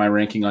about my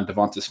ranking on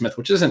Devonta Smith,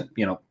 which isn't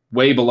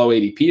way below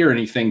ADP or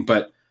anything,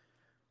 but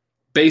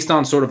based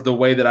on sort of the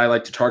way that I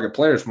like to target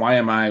players, why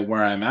am I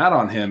where I'm at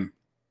on him?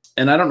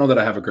 And I don't know that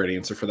I have a great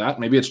answer for that.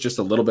 Maybe it's just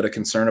a little bit of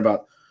concern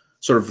about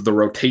sort of the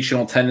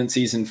rotational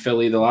tendencies in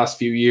Philly the last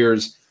few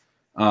years.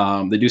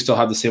 They do still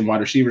have the same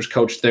wide receivers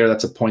coach there.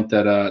 That's a point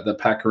that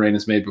Pat Kerrane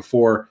has made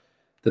before,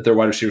 that their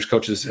wide receivers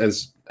coach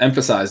has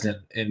emphasized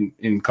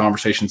in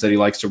conversations that he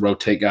likes to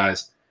rotate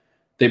guys.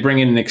 They bring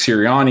in Nick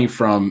Sirianni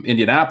from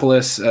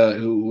Indianapolis,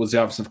 who was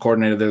the offensive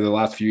coordinator there the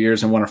last few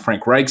years. And one of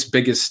Frank Reich's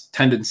biggest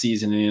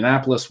tendencies in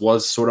Indianapolis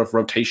was sort of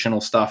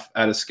rotational stuff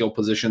at his skill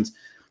positions.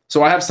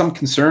 So I have some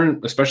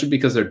concern, especially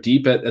because they're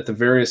deep at the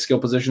various skill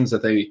positions,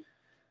 that we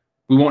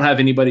won't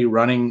have anybody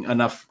running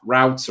enough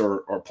routes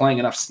or playing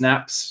enough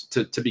snaps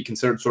to be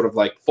considered sort of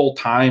like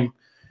full-time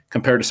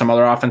compared to some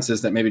other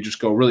offenses that maybe just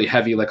go really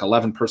heavy, like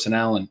 11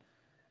 personnel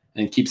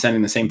and keep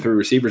sending the same 3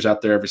 receivers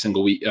out there every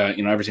single week,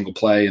 every single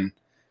play. And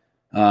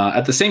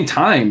at the same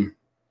time,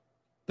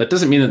 that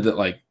doesn't mean that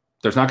like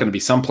there's not going to be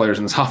some players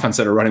in this offense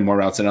that are running more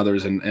routes than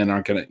others and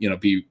aren't going to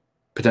be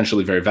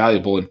potentially very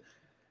valuable. And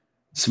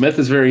Smith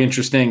is very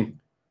interesting.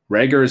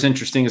 Rager is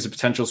interesting as a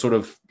potential sort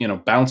of,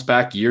 bounce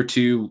back year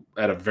 2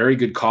 at a very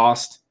good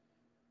cost.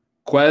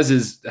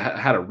 Quez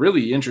had a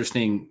really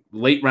interesting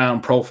late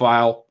round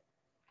profile.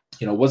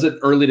 Was it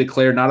early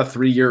declare, not a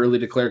 3-year early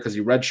declare because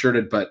he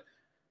redshirted, but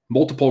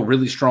multiple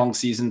really strong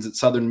seasons at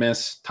Southern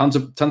Miss, tons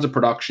of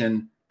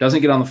production,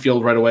 doesn't get on the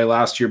field right away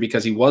last year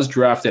because he was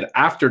drafted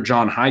after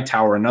John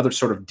Hightower, another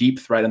sort of deep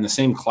threat in the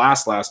same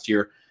class last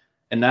year.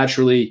 And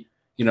naturally,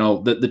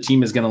 the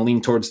team is going to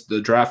lean towards the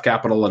draft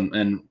capital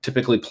and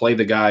typically play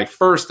the guy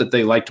first that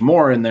they liked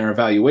more in their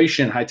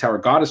evaluation. Hightower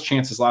got his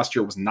chances last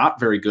year, was not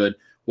very good.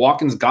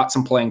 Watkins got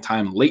some playing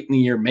time late in the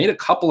year, made a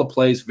couple of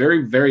plays,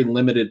 very, very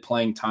limited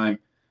playing time.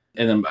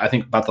 And then I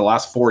think about the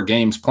last 4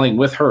 games playing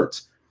with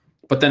Hurts,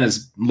 but then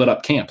has lit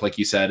up camp, like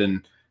you said,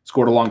 and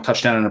scored a long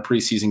touchdown in a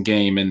preseason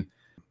game and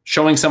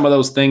showing some of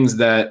those things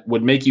that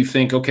would make you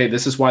think, okay,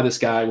 this is why this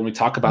guy, when we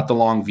talk about the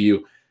long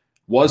view,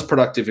 was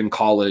productive in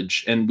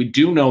college. And we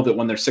do know that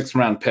when they're 6th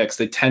round picks,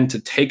 they tend to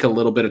take a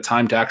little bit of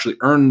time to actually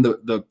earn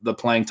the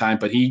playing time.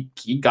 But he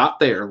got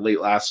there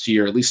late last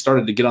year, at least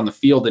started to get on the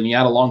field, and he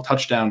had a long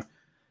touchdown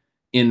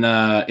in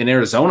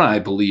Arizona, I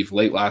believe,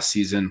 late last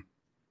season.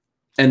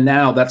 And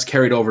now that's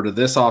carried over to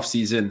this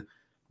offseason.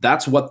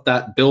 That's what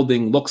that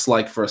building looks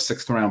like for a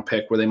 6th round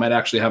pick, where they might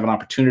actually have an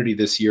opportunity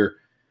this year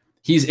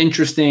He's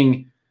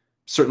interesting,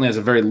 certainly as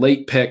a very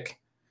late pick,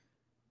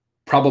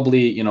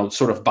 probably,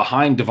 sort of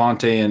behind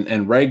Devontae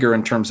and Rager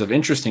in terms of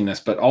interestingness,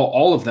 but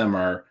all of them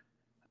are,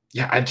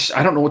 I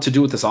don't know what to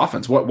do with this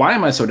offense. Why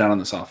am I so down on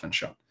this offense,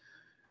 Sean?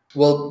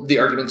 Well, the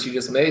arguments you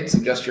just made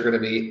suggest you're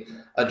going to be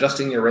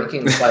adjusting your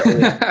rankings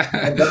slightly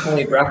and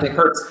definitely drafting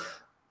Hurts.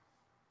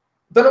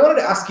 But I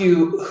wanted to ask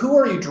you, who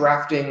are you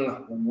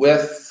drafting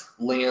with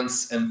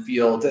Lance and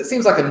Fields? It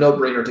seems like a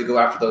no-brainer to go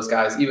after those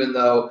guys, even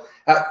though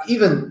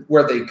even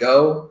where they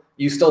go,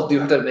 you still do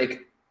have to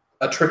make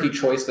a tricky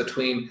choice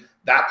between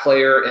that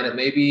player and it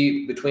may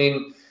be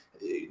between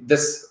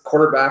this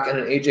quarterback and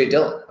an A.J.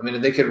 Dillon. I mean,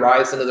 they could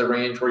rise into the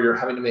range where you're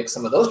having to make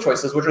some of those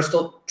choices, which are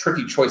still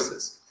tricky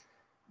choices.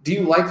 Do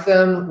you like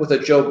them with a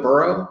Joe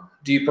Burrow?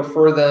 Do you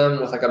prefer them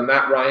with like a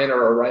Matt Ryan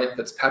or a Ryan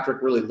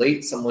Fitzpatrick really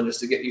late, someone just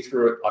to get you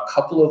through a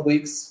couple of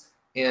weeks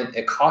and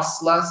it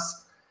costs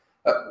less?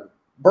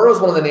 Burrow's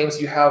one of the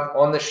names you have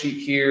on the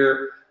sheet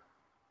here,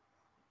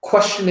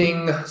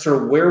 questioning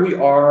sort of where we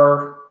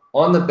are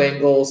on the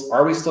Bengals.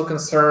 Are we still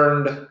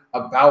concerned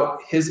about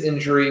his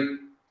injury?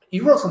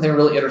 You wrote something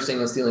really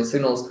interesting in Stealing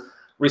Signals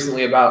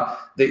recently about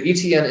the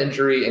ETN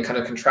injury and kind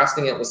of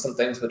contrasting it with some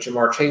things with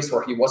Jamar Chase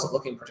where he wasn't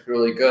looking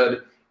particularly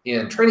good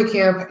in training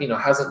camp,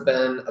 hasn't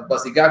been a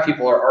buzzy guy.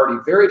 People are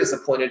already very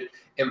disappointed,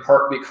 in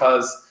part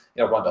because,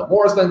 Rondell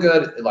Moore has been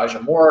good.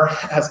 Elijah Moore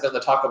has been the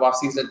talk of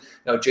offseason.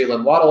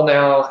 Jalen Waddle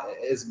now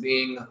is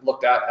being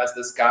looked at as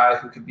this guy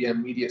who could be an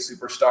immediate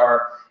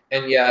superstar.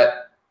 And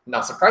yet,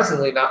 not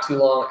surprisingly, not too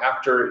long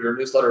after your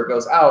newsletter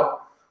goes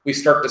out, we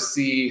start to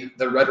see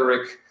the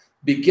rhetoric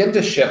begin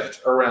to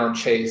shift around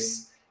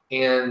Chase.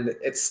 And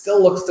it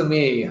still looks to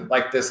me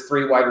like this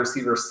 3 wide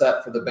receiver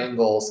set for the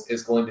Bengals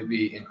is going to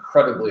be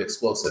incredibly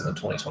explosive in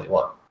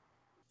 2021.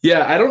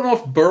 Yeah, I don't know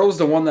if Burrow's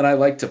the one that I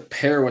like to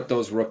pair with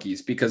those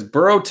rookies, because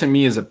Burrow to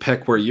me is a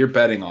pick where you're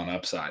betting on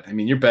upside. I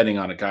mean, you're betting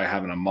on a guy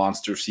having a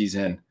monster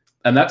season.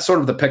 And that's sort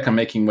of the pick I'm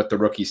making with the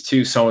rookies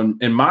too. So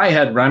in my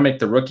head, when I make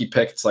the rookie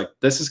pick, it's like,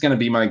 this is going to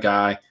be my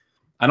guy.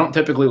 I don't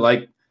typically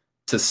like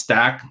to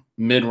stack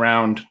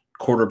mid-round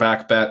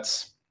quarterback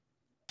bets.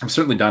 I've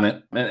certainly done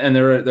it. And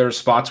there are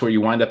spots where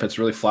you wind up, it's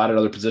really flat at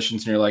other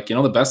positions. And you're like,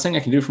 the best thing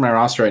I can do for my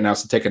roster right now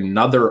is to take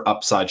another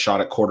upside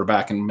shot at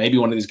quarterback. And maybe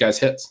one of these guys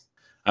hits.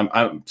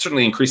 I'm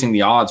certainly increasing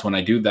the odds when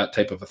I do that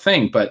type of a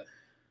thing. But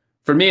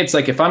for me, it's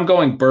like, if I'm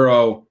going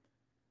Burrow,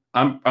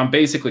 I'm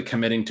basically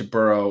committing to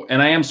Burrow.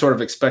 And I am sort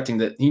of expecting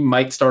that he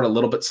might start a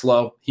little bit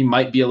slow. He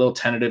might be a little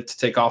tentative to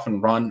take off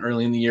and run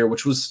early in the year,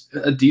 which was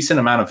a decent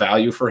amount of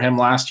value for him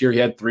last year. He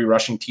had 3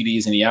 rushing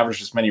TDs and he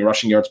averaged as many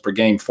rushing yards per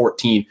game,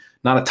 14,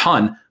 not a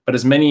ton, but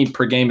as many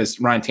per game as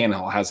Ryan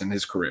Tannehill has in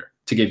his career.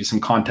 To give you some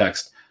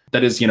context,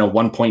 that is,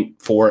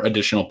 1.4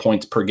 additional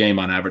points per game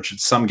on average.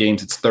 Some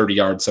games it's 30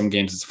 yards, some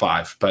games it's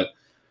 5, but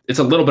it's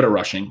a little bit of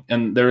rushing.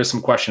 And there is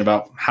some question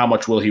about how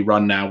much will he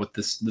run now with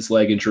this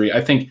leg injury.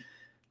 I think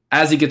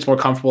as he gets more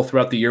comfortable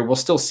throughout the year, we'll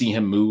still see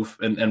him move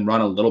and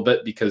run a little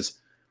bit, because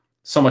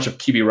so much of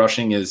QB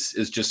rushing is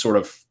just sort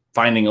of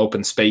finding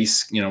open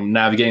space,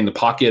 navigating the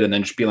pocket and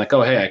then just being like,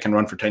 oh, hey, I can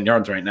run for 10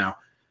 yards right now.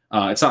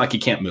 It's not like he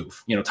can't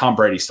move. Tom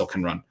Brady still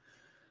can run.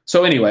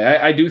 So anyway,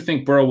 I do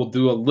think Burrow will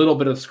do a little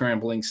bit of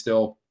scrambling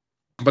still,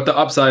 but the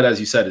upside, as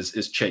you said,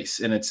 is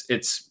Chase. And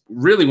it's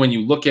really, when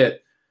you look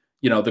at,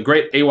 the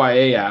great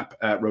AYA app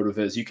at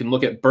RotoViz, you can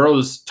look at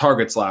Burrow's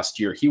targets last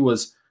year. He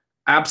was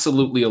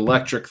absolutely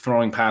electric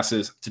throwing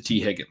passes to T.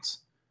 Higgins.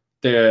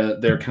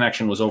 Their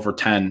connection was over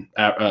 10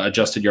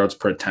 adjusted yards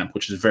per attempt,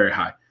 which is very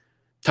high.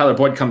 Tyler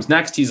Boyd comes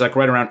next. He's like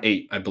right around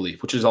 8, I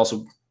believe, which is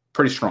also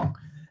pretty strong.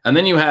 And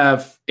then you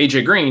have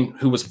AJ Green,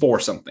 who was 4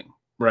 something,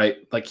 right?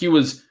 Like, he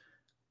was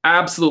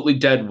absolutely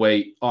dead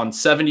weight on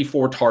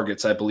 74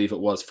 targets, I believe it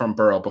was, from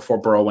Burrow before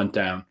Burrow went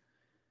down.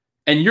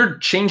 And you're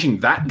changing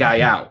that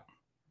guy out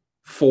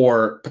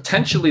for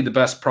potentially the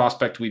best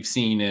prospect we've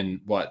seen in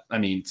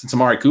since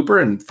Amari Cooper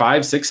in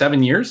 5, 6,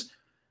 7 years.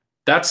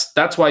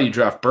 That's why you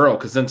draft Burrow,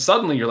 because then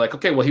suddenly you're like,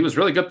 okay, well, he was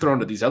really good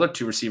throwing to these other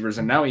 2 receivers,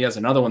 and now he has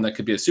another one that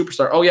could be a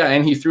superstar. Oh yeah,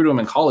 and he threw to him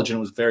in college and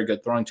was very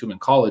good throwing to him in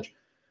college.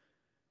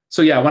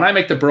 So yeah, when I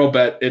make the Burrow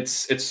bet,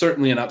 it's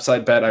certainly an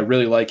upside bet. I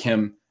really like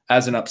him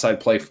as an upside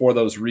play for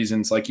those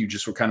reasons, like you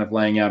just were kind of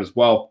laying out as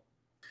well.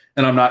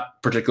 And I'm not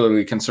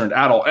particularly concerned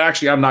at all.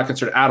 Actually, I'm not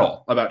concerned at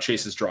all about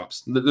Chase's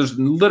drops. There's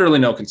literally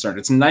no concern.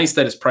 It's nice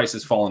that his price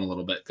has fallen a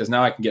little bit, because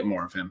now I can get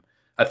more of him.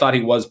 I thought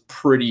he was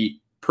pretty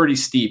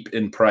steep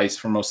in price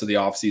for most of the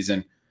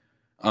offseason.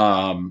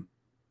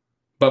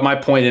 But my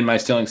point in my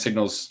Stealing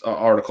Signals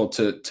article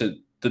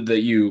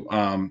that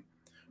you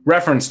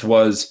referenced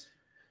was,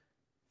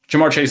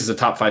 Jamar Chase is a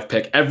top 5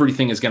 pick.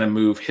 Everything is going to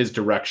move his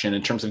direction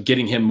in terms of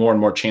getting him more and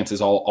more chances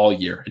all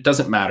year. It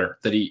doesn't matter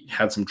that he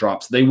had some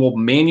drops. They will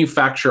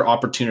manufacture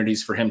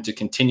opportunities for him to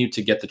continue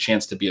to get the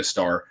chance to be a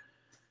star.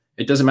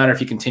 It doesn't matter if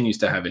he continues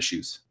to have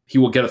issues. He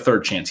will get a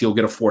 3rd chance. He'll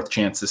get a 4th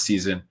chance this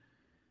season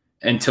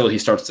until he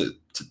starts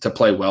to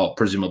play well,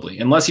 presumably.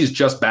 Unless he's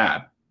just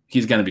bad,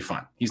 he's going to be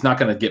fine. He's not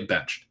going to get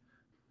benched.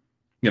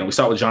 We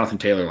saw it with Jonathan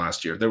Taylor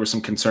last year. There was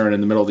some concern in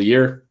the middle of the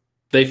year.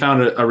 They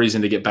found a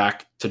reason to get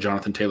back to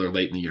Jonathan Taylor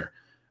late in the year.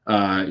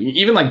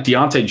 Even like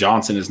Deontay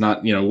Johnson is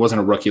not,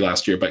 wasn't a rookie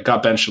last year, but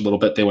got benched a little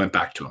bit. They went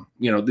back to him.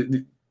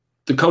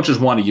 The coaches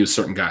want to use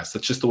certain guys.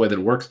 That's just the way that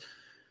it works.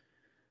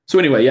 So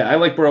anyway, yeah, I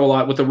like Burrow a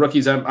lot. With the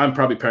rookies, I'm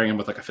probably pairing him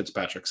with like a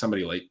Fitzpatrick,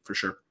 somebody late for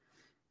sure.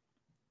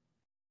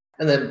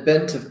 And then,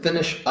 Ben, to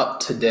finish up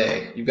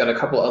today, you've got a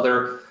couple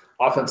other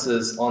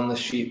offenses on the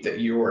sheet that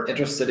you were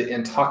interested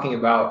in talking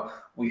about.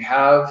 We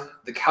have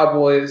the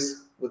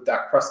Cowboys with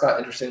Dak Prescott,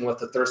 interesting with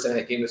the Thursday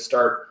night game to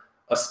start,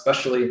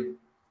 especially.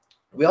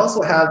 We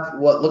also have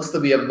what looks to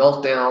be a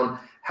meltdown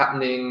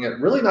happening,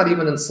 really not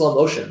even in slow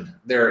motion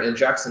there in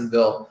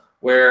Jacksonville,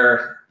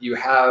 where you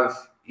have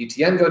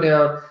ETN go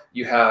down,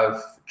 you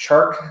have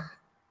Chark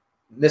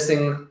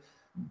missing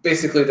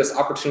basically this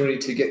opportunity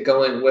to get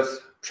going with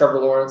Trevor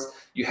Lawrence.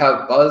 You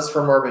have buzz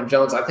for Marvin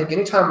Jones. I think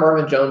anytime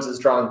Marvin Jones is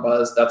drawing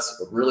buzz,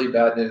 that's really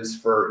bad news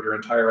for your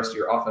entire rest of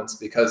your offense,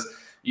 because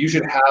you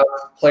should have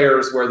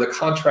players where the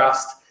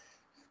contrast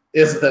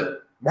is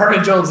that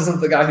Marvin Jones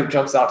isn't the guy who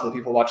jumps out to the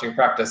people watching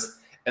practice.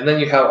 And then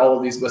you have all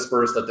of these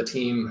whispers that the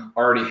team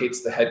already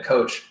hates the head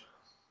coach.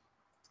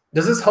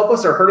 Does this help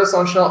us or hurt us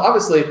on Shenault?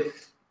 Obviously,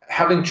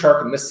 having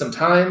Chark miss some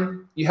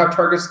time, you have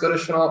targets go to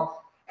Shenault.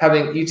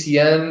 Having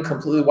ETN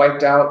completely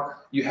wiped out,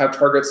 you have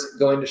targets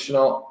going to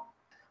Shenault.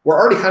 We're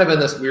already kind of in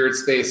this weird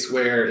space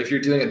where if you're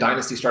doing a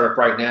dynasty startup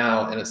right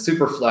now and it's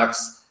super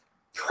flex,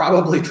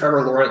 probably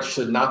Trevor Lawrence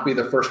should not be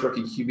the first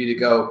rookie QB to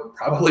go,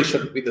 probably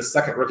shouldn't be the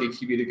second rookie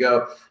QB to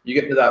go. You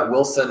get into that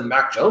Wilson,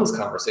 Mac Jones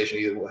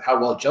conversation, how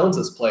well Jones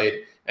has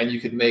played, and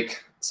you could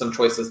make some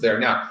choices there.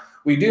 Now,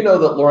 we do know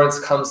that Lawrence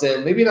comes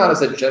in, maybe not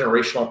as a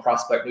generational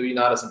prospect, maybe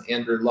not as an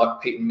Andrew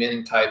Luck, Peyton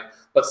Manning type,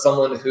 but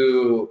someone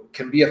who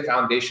can be a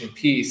foundation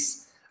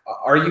piece.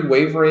 Are you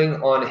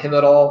wavering on him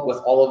at all with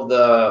all of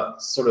the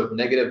sort of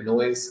negative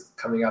noise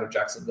coming out of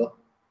Jacksonville?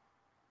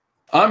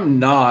 I'm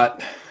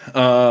not.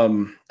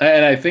 And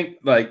I think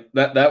like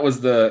that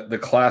was the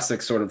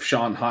classic sort of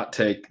Sean hot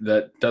take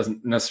that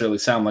doesn't necessarily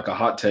sound like a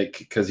hot take,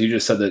 because you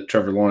just said that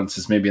Trevor Lawrence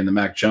is maybe in the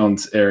Mac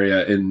Jones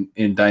area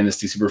in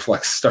Dynasty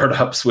Superflex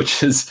startups,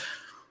 which is,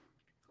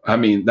 I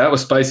mean, that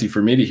was spicy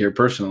for me to hear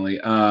personally.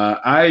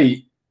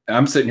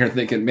 I'm sitting here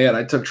thinking, man,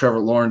 I took Trevor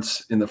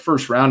Lawrence in the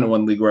first round in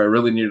one league where I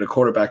really needed a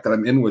quarterback that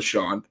I'm in with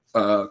Sean.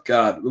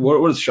 God,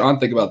 what does Sean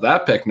think about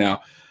that pick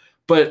now?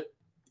 But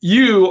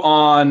you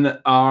on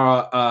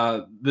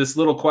our this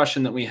little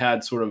question that we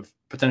had sort of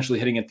potentially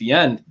hitting at the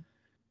end,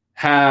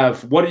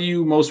 what are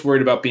you most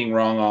worried about being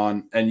wrong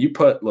on? And you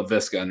put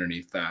LaVisca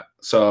underneath that.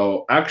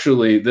 So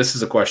actually, this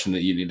is a question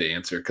that you need to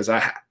answer, because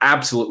I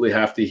absolutely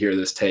have to hear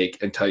this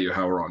take and tell you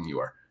how wrong you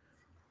are.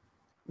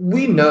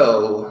 We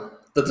know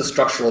that the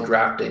structural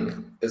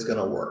drafting is going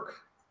to work,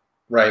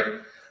 right?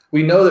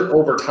 We know that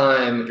over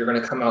time, you're going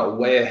to come out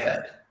way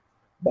ahead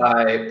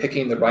by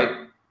picking the right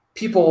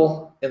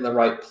people in the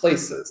right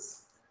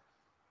places.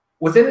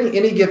 Within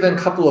any given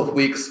couple of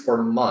weeks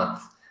or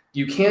month,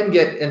 you can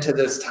get into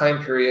this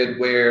time period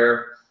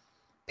where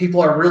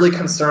people are really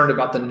concerned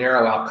about the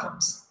narrow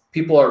outcomes.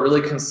 People are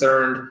really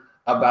concerned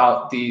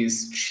about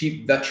these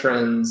cheap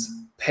veterans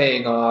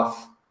paying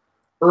off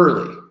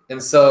early.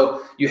 And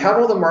so you have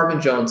all the Marvin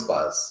Jones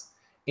buzz,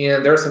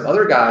 and there are some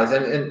other guys,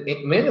 and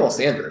Emmanuel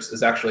Sanders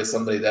is actually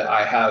somebody that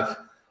I have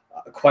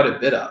quite a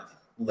bit of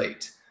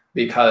late,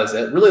 because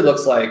it really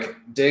looks like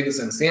Diggs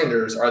and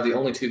Sanders are the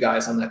only two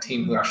guys on that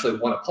team who actually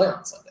want to play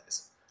on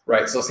Sundays,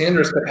 right? So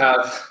Sanders could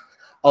have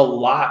a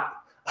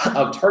lot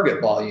of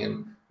target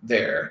volume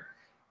there.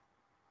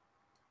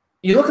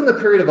 You look in the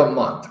period of a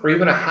month or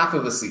even a half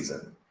of a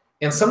season,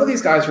 and some of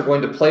these guys are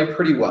going to play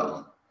pretty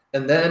well.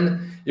 And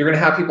then you're going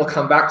to have people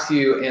come back to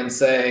you and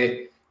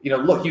say,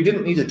 look, you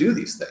didn't need to do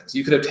these things.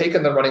 You could have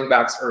taken the running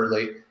backs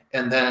early,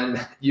 and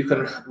then you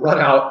can run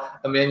out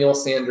Emmanuel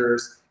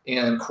Sanders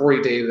and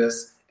Corey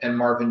Davis and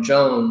Marvin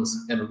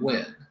Jones and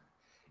win.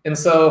 And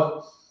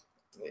so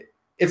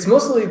it's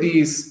mostly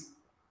these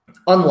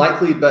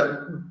unlikely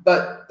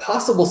but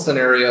possible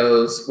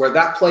scenarios where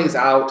that plays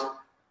out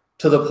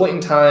to the point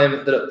in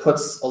time that it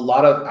puts a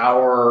lot of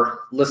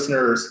our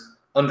listeners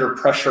under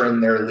pressure in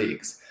their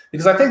leagues.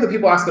 Because I think that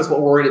people ask us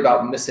what we're worried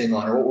about missing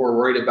on, or what we're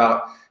worried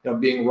about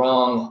being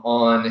wrong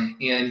on.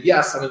 And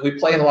yes, I mean, we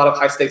play in a lot of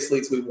high stakes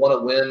leagues. We want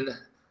to win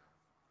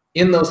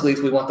in those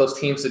leagues. We want those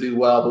teams to do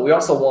well, but we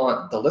also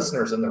want the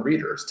listeners and the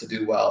readers to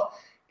do well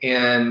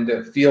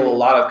and feel a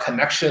lot of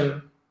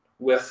connection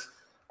with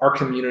our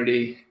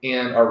community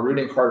and are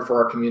rooting hard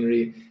for our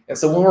community. And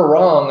so when we're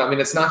wrong, I mean,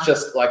 it's not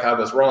just like I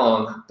was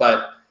wrong,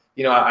 but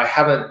I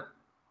haven't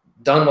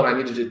done what I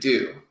needed to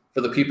do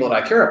for the people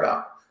that I care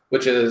about,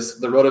 which is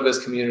the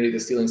RotoViz community, the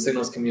Stealing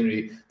Signals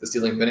community, the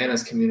Stealing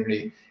Bananas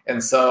community.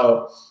 And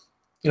so,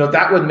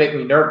 that would make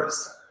me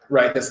nervous,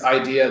 right? This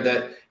idea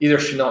that either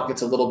Shenault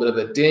gets a little bit of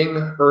a ding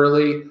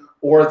early,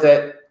 or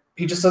that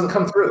he just doesn't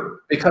come through,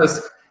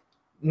 because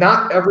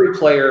not every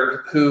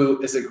player who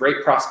is a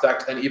great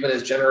prospect and even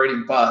is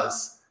generating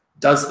buzz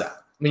does that.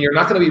 I mean, you're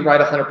not going to be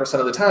right 100%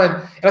 of the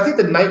time. And I think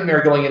the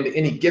nightmare going into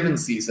any given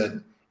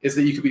season is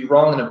that you could be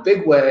wrong in a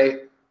big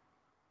way,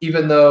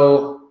 even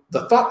though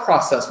the thought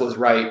process was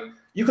right.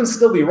 you can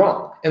still be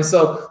wrong. And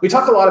so we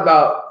talk a lot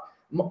about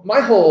my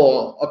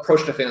whole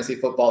approach to fantasy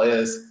football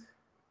is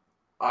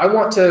I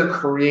want to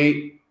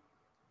create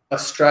a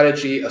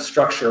strategy, a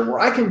structure where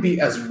I can be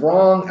as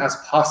wrong as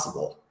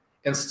possible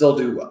and still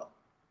do well.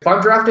 If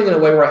I'm drafting in a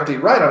way where I have to be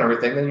right on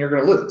everything, then you're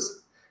going to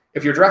lose.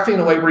 If you're drafting in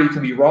a way where you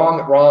can be wrong,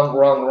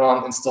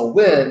 and still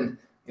win,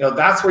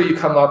 that's where you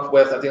come up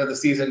with, at the end of the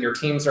season, your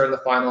teams are in the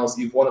finals,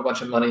 you've won a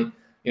bunch of money,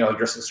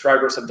 your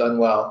subscribers have done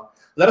well.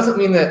 That doesn't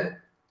mean that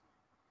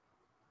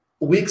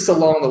weeks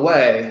along the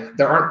way,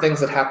 there aren't things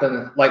that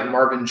happen like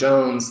Marvin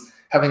Jones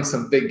having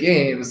some big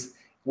games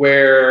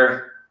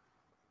where,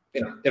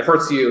 it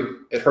hurts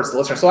you, it hurts the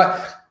listener.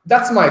 So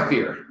that's my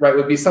fear, right?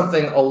 Would be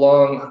something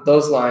along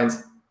those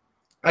lines.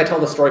 I tell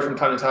the story from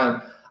time to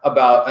time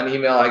about an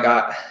email I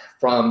got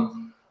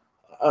from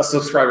a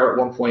subscriber at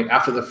one point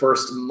after the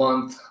first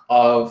month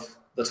of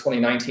the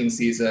 2019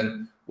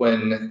 season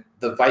when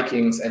the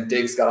Vikings and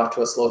Diggs got off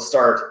to a slow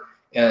start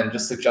and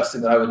just suggesting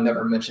that I would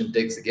never mention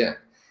Diggs again.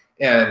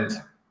 And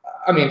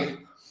I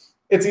mean,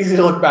 it's easy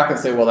to look back and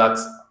say, well,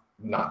 that's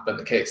not been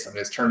the case. I mean,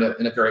 it's turned out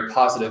in a very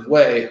positive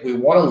way. We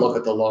want to look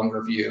at the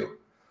longer view,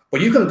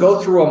 but you can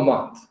go through a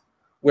month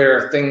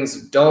where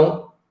things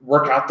don't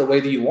work out the way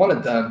that you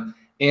wanted them.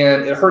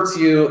 And it hurts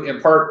you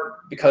in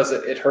part because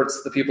it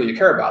hurts the people you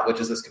care about, which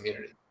is this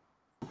community.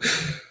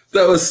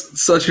 That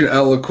was such an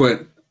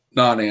eloquent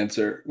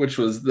non-answer, which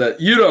was that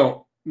you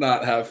don't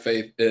not have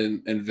faith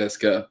in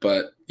Visca,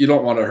 but you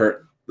don't want to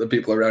hurt the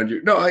people around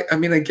you. No, I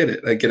mean, I get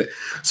it.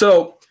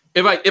 So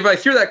if I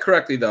hear that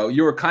correctly, though,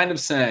 you were kind of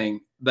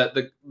saying that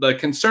the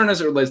concern as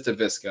it relates to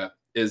Visca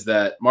is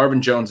that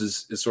Marvin Jones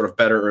is sort of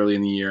better early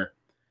in the year.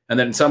 And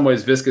then in some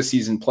ways, Visca's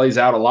season plays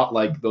out a lot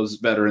like those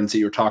veterans that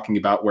you're talking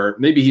about, where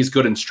maybe he's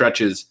good in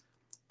stretches,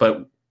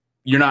 but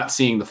you're not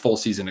seeing the full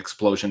season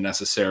explosion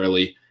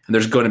necessarily. And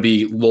there's going to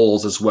be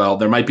lulls as well.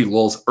 There might be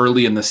lulls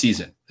early in the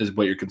season is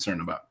what you're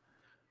concerned about.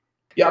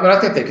 Yeah, I mean, I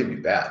think they could be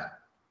bad.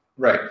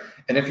 Right.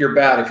 And if you're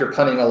bad, if you're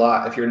punting a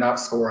lot, if you're not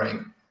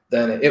scoring,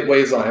 then it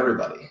weighs on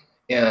everybody.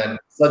 And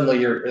suddenly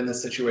you're in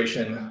this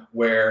situation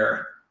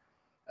where,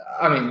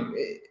 I mean,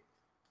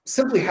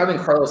 simply having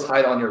Carlos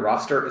Hyde on your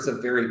roster is a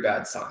very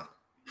bad sign.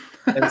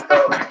 And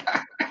so,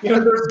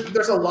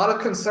 there's a lot of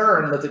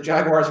concern that the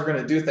Jaguars are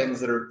going to do things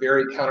that are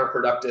very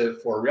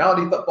counterproductive for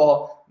reality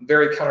football,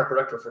 very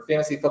counterproductive for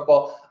fantasy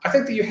football. I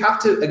think that you have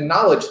to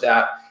acknowledge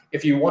that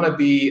if you want to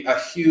be a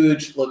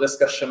huge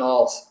Laviska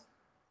Shenault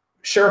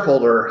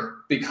shareholder,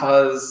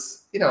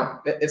 because,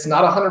 it's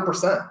not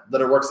 100%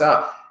 that it works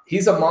out.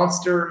 He's a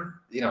monster.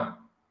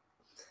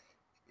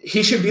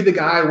 He should be the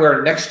guy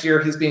where next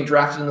year he's being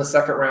drafted in the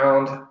second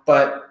round,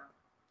 but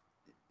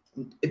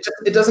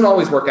it doesn't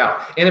always work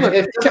out. And if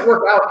it doesn't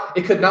work out,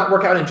 it could not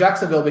work out in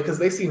Jacksonville because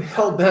they seem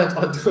hell-bent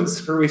on doing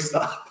screwy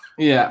stuff.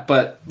 Yeah,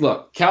 but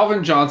look,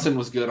 Calvin Johnson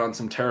was good on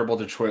some terrible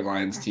Detroit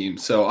Lions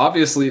teams. So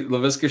obviously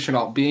Laviska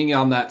Shenault being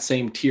on that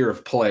same tier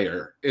of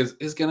player is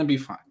going to be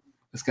fine.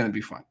 It's going to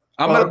be fine.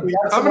 I'm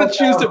going to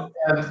choose to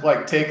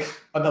and take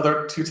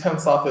another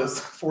 2/10 off his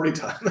 40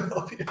 time.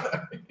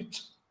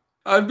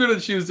 I'm going to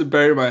choose to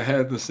bury my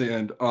head in the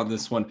sand on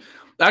this one.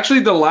 Actually,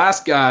 the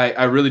last guy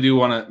I really do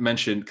want to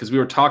mention, because we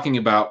were talking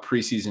about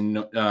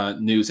preseason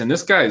news, and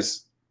this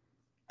guy's,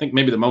 I think,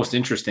 maybe the most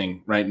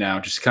interesting right now,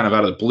 just kind of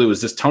out of the blue,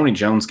 is this Tony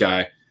Jones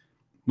guy.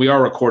 We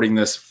are recording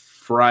this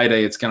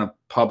Friday. It's going to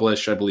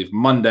publish, I believe,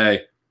 Monday.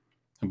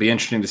 It'll be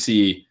interesting to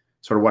see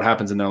sort of what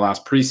happens in their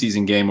last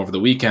preseason game over the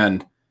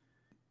weekend.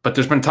 But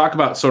there's been talk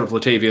about sort of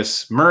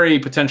Latavius Murray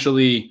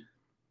potentially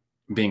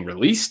being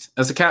released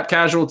as a cap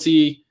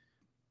casualty.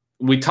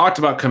 We talked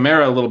about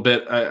Kamara a little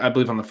bit, I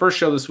believe, on the first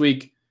show this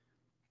week,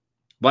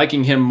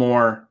 liking him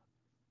more.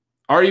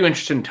 Are you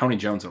interested in Tony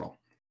Jones at all?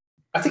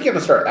 I think you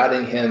have to start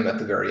adding him at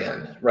the very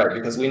end, right?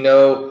 Because we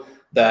know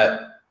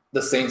that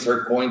the Saints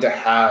are going to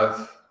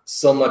have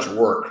so much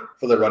work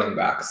for the running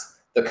backs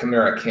that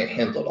Kamara can't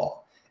handle it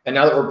all. And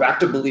now that we're back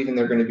to believing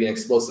they're going to be an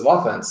explosive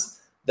offense,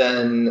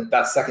 then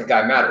that second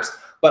guy matters.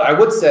 But I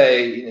would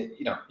say,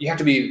 you have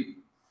to be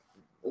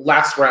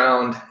last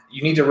round.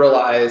 You need to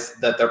realize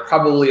that there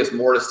probably is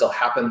more to still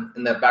happen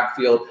in that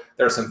backfield.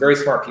 There are some very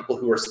smart people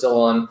who are still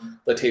on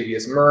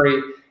Latavius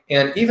Murray.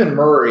 And even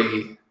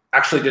Murray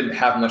actually didn't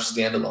have much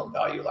standalone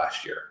value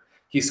last year.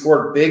 He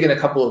scored big in a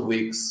couple of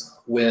weeks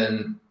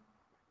when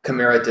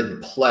Kamara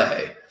didn't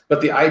play.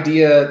 But the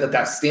idea that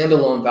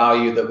standalone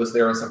value that was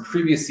there in some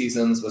previous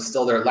seasons was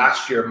still there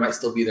last year, might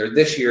still be there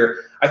this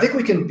year. I think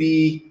we can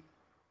be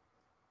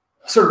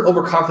sort of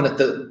overconfident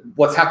that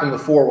what's happened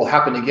before will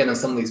happen again in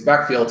some of these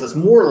backfields. It's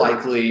more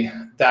likely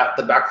that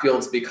the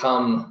backfields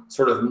become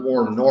sort of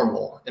more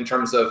normal in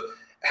terms of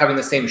having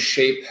the same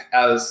shape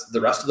as the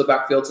rest of the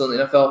backfields in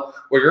the NFL,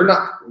 where you're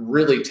not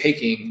really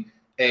taking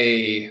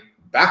a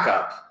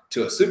backup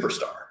to a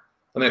superstar.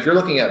 I mean, if you're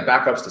looking at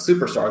backups to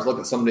superstars, look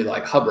at somebody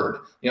like Hubbard.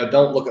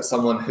 Don't look at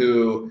someone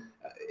who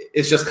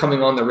is just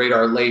coming on the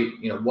radar late,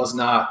 was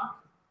not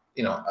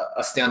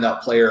a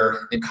standout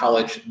player in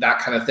college, that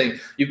kind of thing.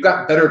 You've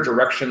got better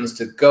directions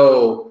to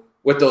go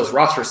with those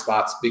roster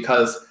spots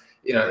because,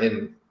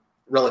 in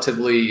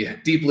relatively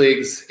deep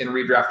leagues, in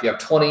redraft, you have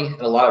 20. In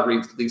a lot of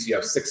leagues, you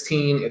have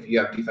 16. If you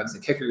have defense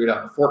and kicker, you're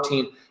down to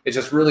 14. It's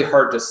just really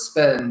hard to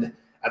spend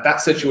at that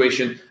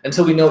situation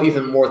until we know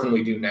even more than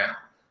we do now.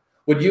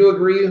 Would you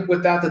agree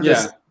with that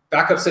this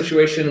backup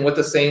situation with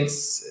the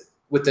Saints,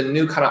 with the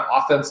new kind of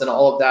offense and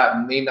all of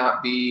that, may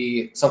not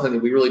be something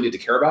that we really need to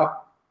care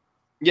about?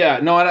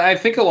 Yeah, no, and I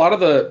think a lot of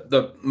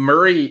the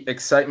Murray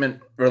excitement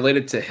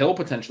related to Hill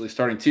potentially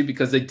starting too,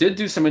 because they did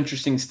do some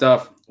interesting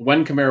stuff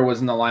when Kamara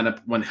was in the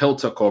lineup. When Hill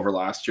took over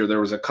last year, there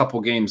was a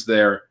couple games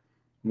there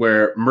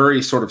where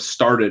Murray sort of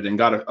started and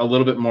got a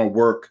little bit more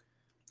work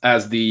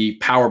as the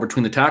power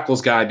between the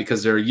tackles guy,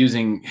 because they're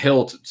using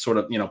Hill to sort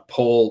of,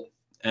 pull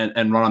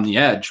and run on the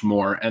edge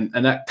more. And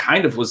that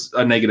kind of was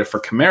a negative for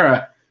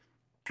Kamara.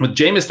 With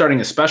Jameis starting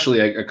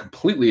especially, I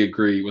completely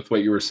agree with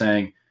what you were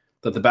saying,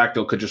 that the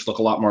backfield could just look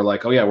a lot more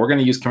like, oh yeah, we're going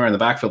to use Kamara in the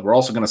backfield. We're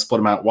also going to split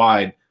him out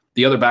wide.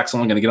 The other back's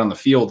only going to get on the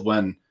field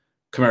when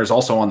Kamara's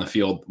also on the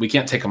field. We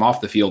can't take him off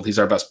the field. He's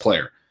our best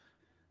player.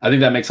 I think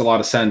that makes a lot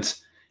of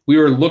sense. We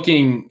were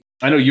looking,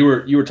 I know you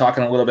were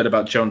talking a little bit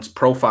about Jones'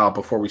 profile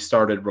before we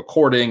started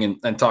recording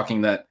and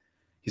talking that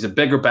he's a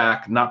bigger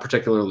back, not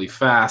particularly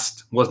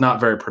fast, was not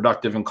very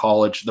productive in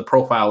college. The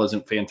profile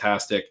isn't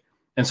fantastic.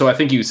 And so I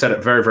think you said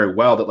it very, very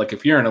well that, like,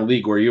 if you're in a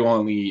league where you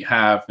only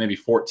have maybe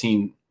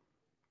 14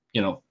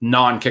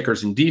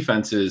 non-kickers and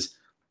defenses,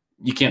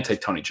 you can't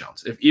take Tony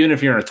Jones. Even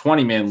if you're in a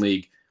 20-man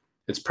league,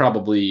 it's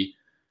probably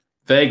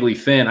vaguely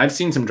thin. I've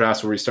seen some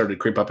drafts where he started to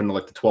creep up into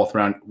like the 12th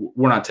round.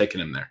 We're not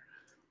taking him there.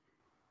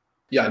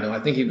 Yeah, no,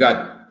 I think you've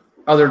got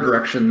other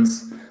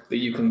directions that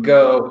you can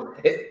go.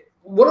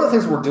 One of the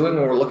things we're doing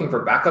when we're looking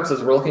for backups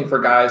is we're looking for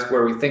guys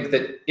where we think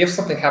that if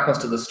something happens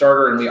to the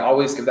starter, and we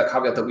always give that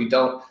caveat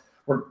that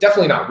we're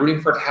definitely not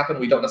rooting for it to happen.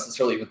 We don't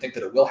necessarily even think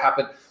that it will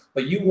happen.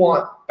 But you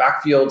want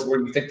backfields where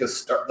you think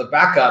the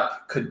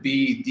backup could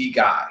be the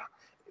guy.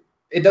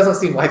 It doesn't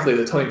seem likely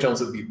that Tony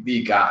Jones would be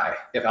the guy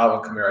if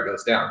Alvin Kamara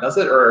goes down, does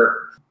it?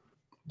 Or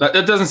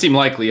that doesn't seem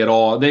likely at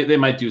all. They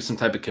might do some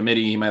type of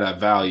committee. He might have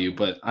value,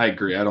 but I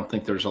agree. I don't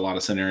think there's a lot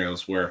of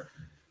scenarios where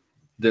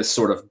this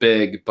sort of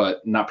big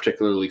but not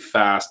particularly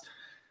fast.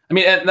 I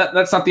mean,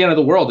 that's not the end of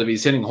the world. If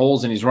he's hitting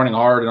holes and he's running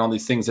hard and all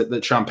these things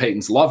that Sean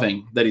Payton's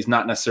loving, that he's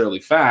not necessarily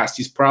fast,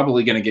 he's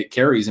probably going to get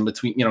carries in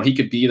between. He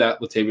could be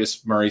that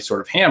Latavius Murray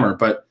sort of hammer,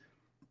 but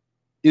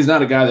he's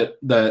not a guy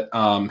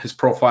that his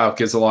profile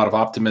gives a lot of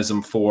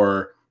optimism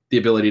for the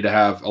ability to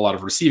have a lot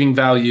of receiving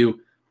value.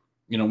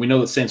 We know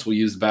the Saints will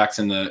use the backs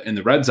in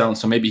the red zone,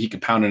 so maybe he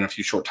could pound in a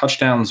few short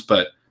touchdowns,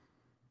 but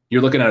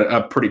you're looking at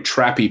a pretty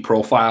trappy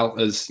profile.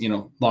 As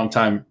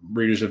longtime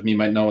readers of me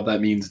might know what that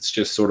means. It's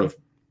just sort of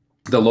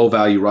the low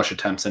value rush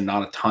attempts and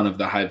not a ton of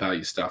the high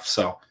value stuff.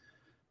 So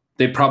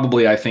they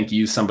probably, I think,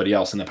 use somebody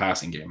else in the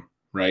passing game,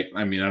 right?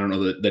 I mean, I don't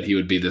know that he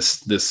would be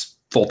this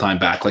full-time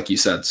back, like you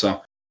said.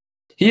 So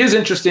he is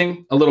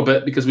interesting a little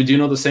bit because we do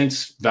know the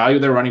Saints value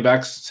their running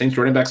backs. Saints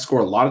running backs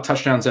score a lot of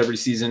touchdowns every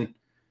season.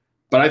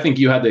 But I think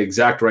you had the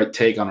exact right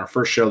take on our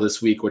first show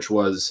this week, which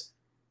was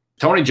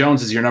Tony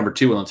Jones is your number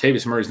 2, and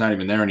Latavius Murray's not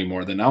even there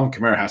anymore. Then Alvin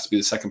Kamara has to be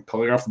the second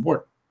player off the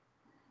board.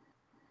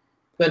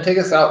 Then take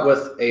us out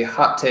with a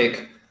hot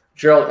take.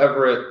 Gerald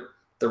Everett,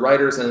 the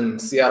writers in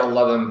Seattle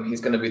love him.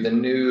 He's going to be the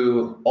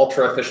new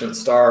ultra-efficient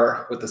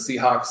star with the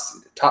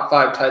Seahawks. Top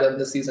 5 tight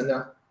end this season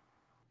now?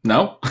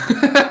 No.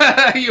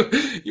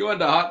 you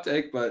wanted a hot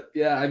take, but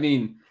yeah, I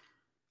mean,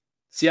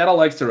 Seattle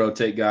likes to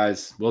rotate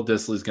guys. Will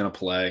Dissly's going to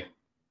play.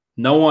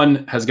 No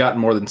one has gotten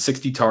more than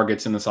 60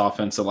 targets in this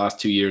offense the last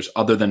 2 years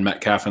other than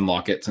Metcalf and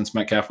Lockett since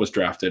Metcalf was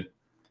drafted.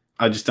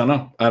 I just don't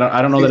know.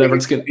 I don't know that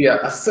Everett's going to be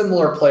a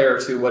similar player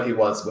to what he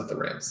was with the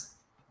Rams.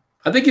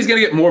 I think he's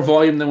going to get more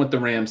volume than with the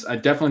Rams. I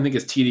definitely think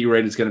his TD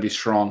rate is going to be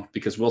strong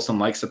because Wilson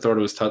likes to throw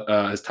to his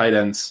tight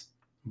ends,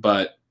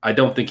 but I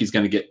don't think he's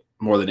going to get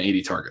more than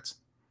 80 targets.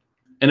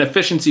 An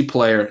efficiency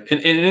player, an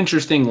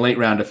interesting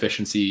late-round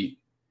efficiency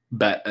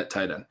bet at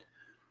tight end.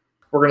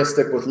 We're going to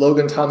stick with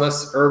Logan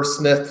Thomas, Irv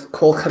Smith,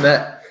 Cole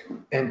Kmet,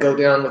 and go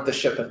down with the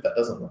ship if that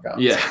doesn't work out.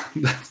 Yeah,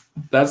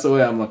 that's the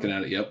way I'm looking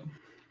at it, yep.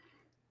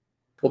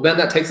 Well, Ben,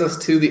 that takes us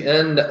to the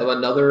end of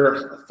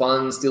another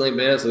fun Stealing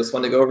Bananas. It was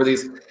fun to go over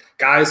these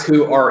guys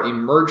who are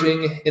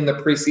emerging in the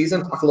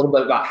preseason, talk a little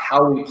bit about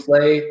how we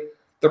play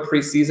the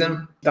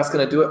preseason. That's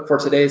going to do it for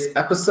today's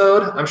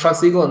episode. I'm Sean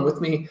Siegel, and with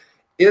me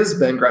is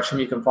Ben Gretchen.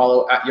 You can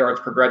follow at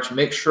Yards Per Gretchen.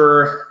 Make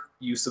sure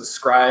you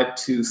subscribe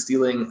to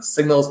Stealing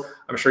Signals.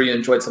 I'm sure you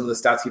enjoyed some of the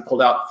stats he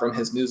pulled out from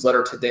his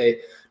newsletter today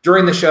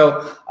during the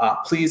show.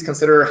 Please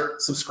consider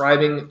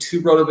subscribing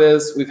to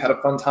RotoViz. We've had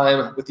a fun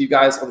time with you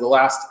guys over the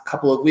last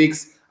couple of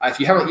weeks. If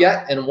you haven't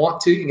yet and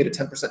want to, you can get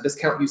a 10%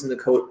 discount using the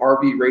code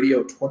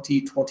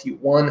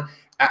RVRadio2021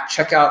 at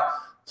checkout.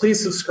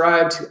 Please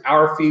subscribe to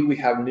our feed. We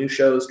have new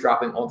shows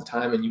dropping all the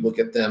time, and you will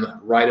get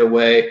them right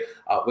away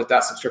with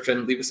that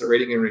subscription. Leave us a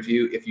rating and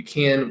review if you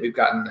can. We've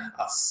gotten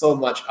so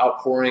much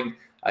outpouring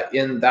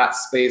in that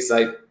space.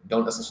 I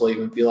don't necessarily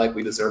even feel like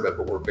we deserve it,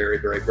 but we're very,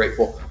 very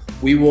grateful.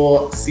 We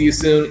will see you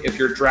soon. If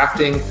you're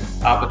drafting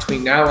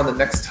between now and the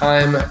next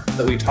time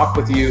that we talk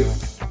with you,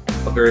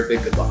 a very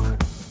big good luck.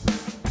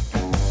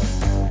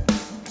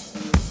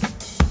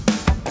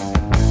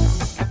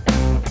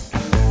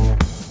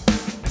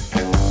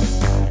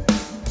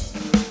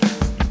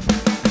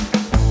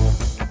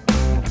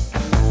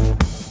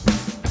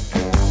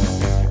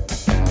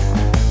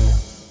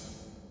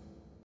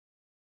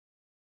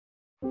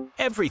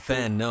 Every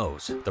fan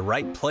knows the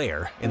right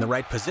player in the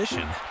right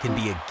position can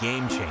be a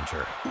game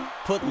changer.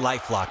 Put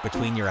LifeLock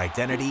between your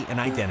identity and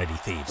identity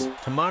thieves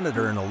to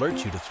monitor and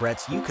alert you to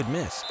threats you could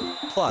miss.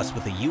 Plus,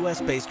 with a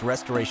U.S.-based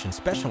restoration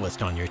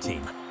specialist on your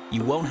team,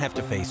 you won't have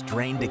to face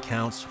drained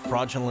accounts,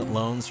 fraudulent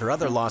loans, or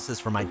other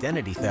losses from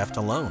identity theft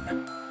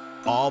alone.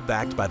 All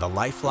backed by the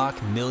LifeLock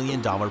 $1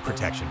 Million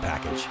Protection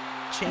Package.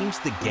 Change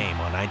the game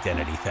on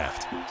identity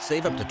theft.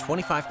 Save up to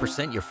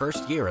 25% your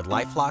first year at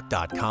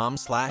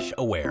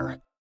LifeLock.com/aware.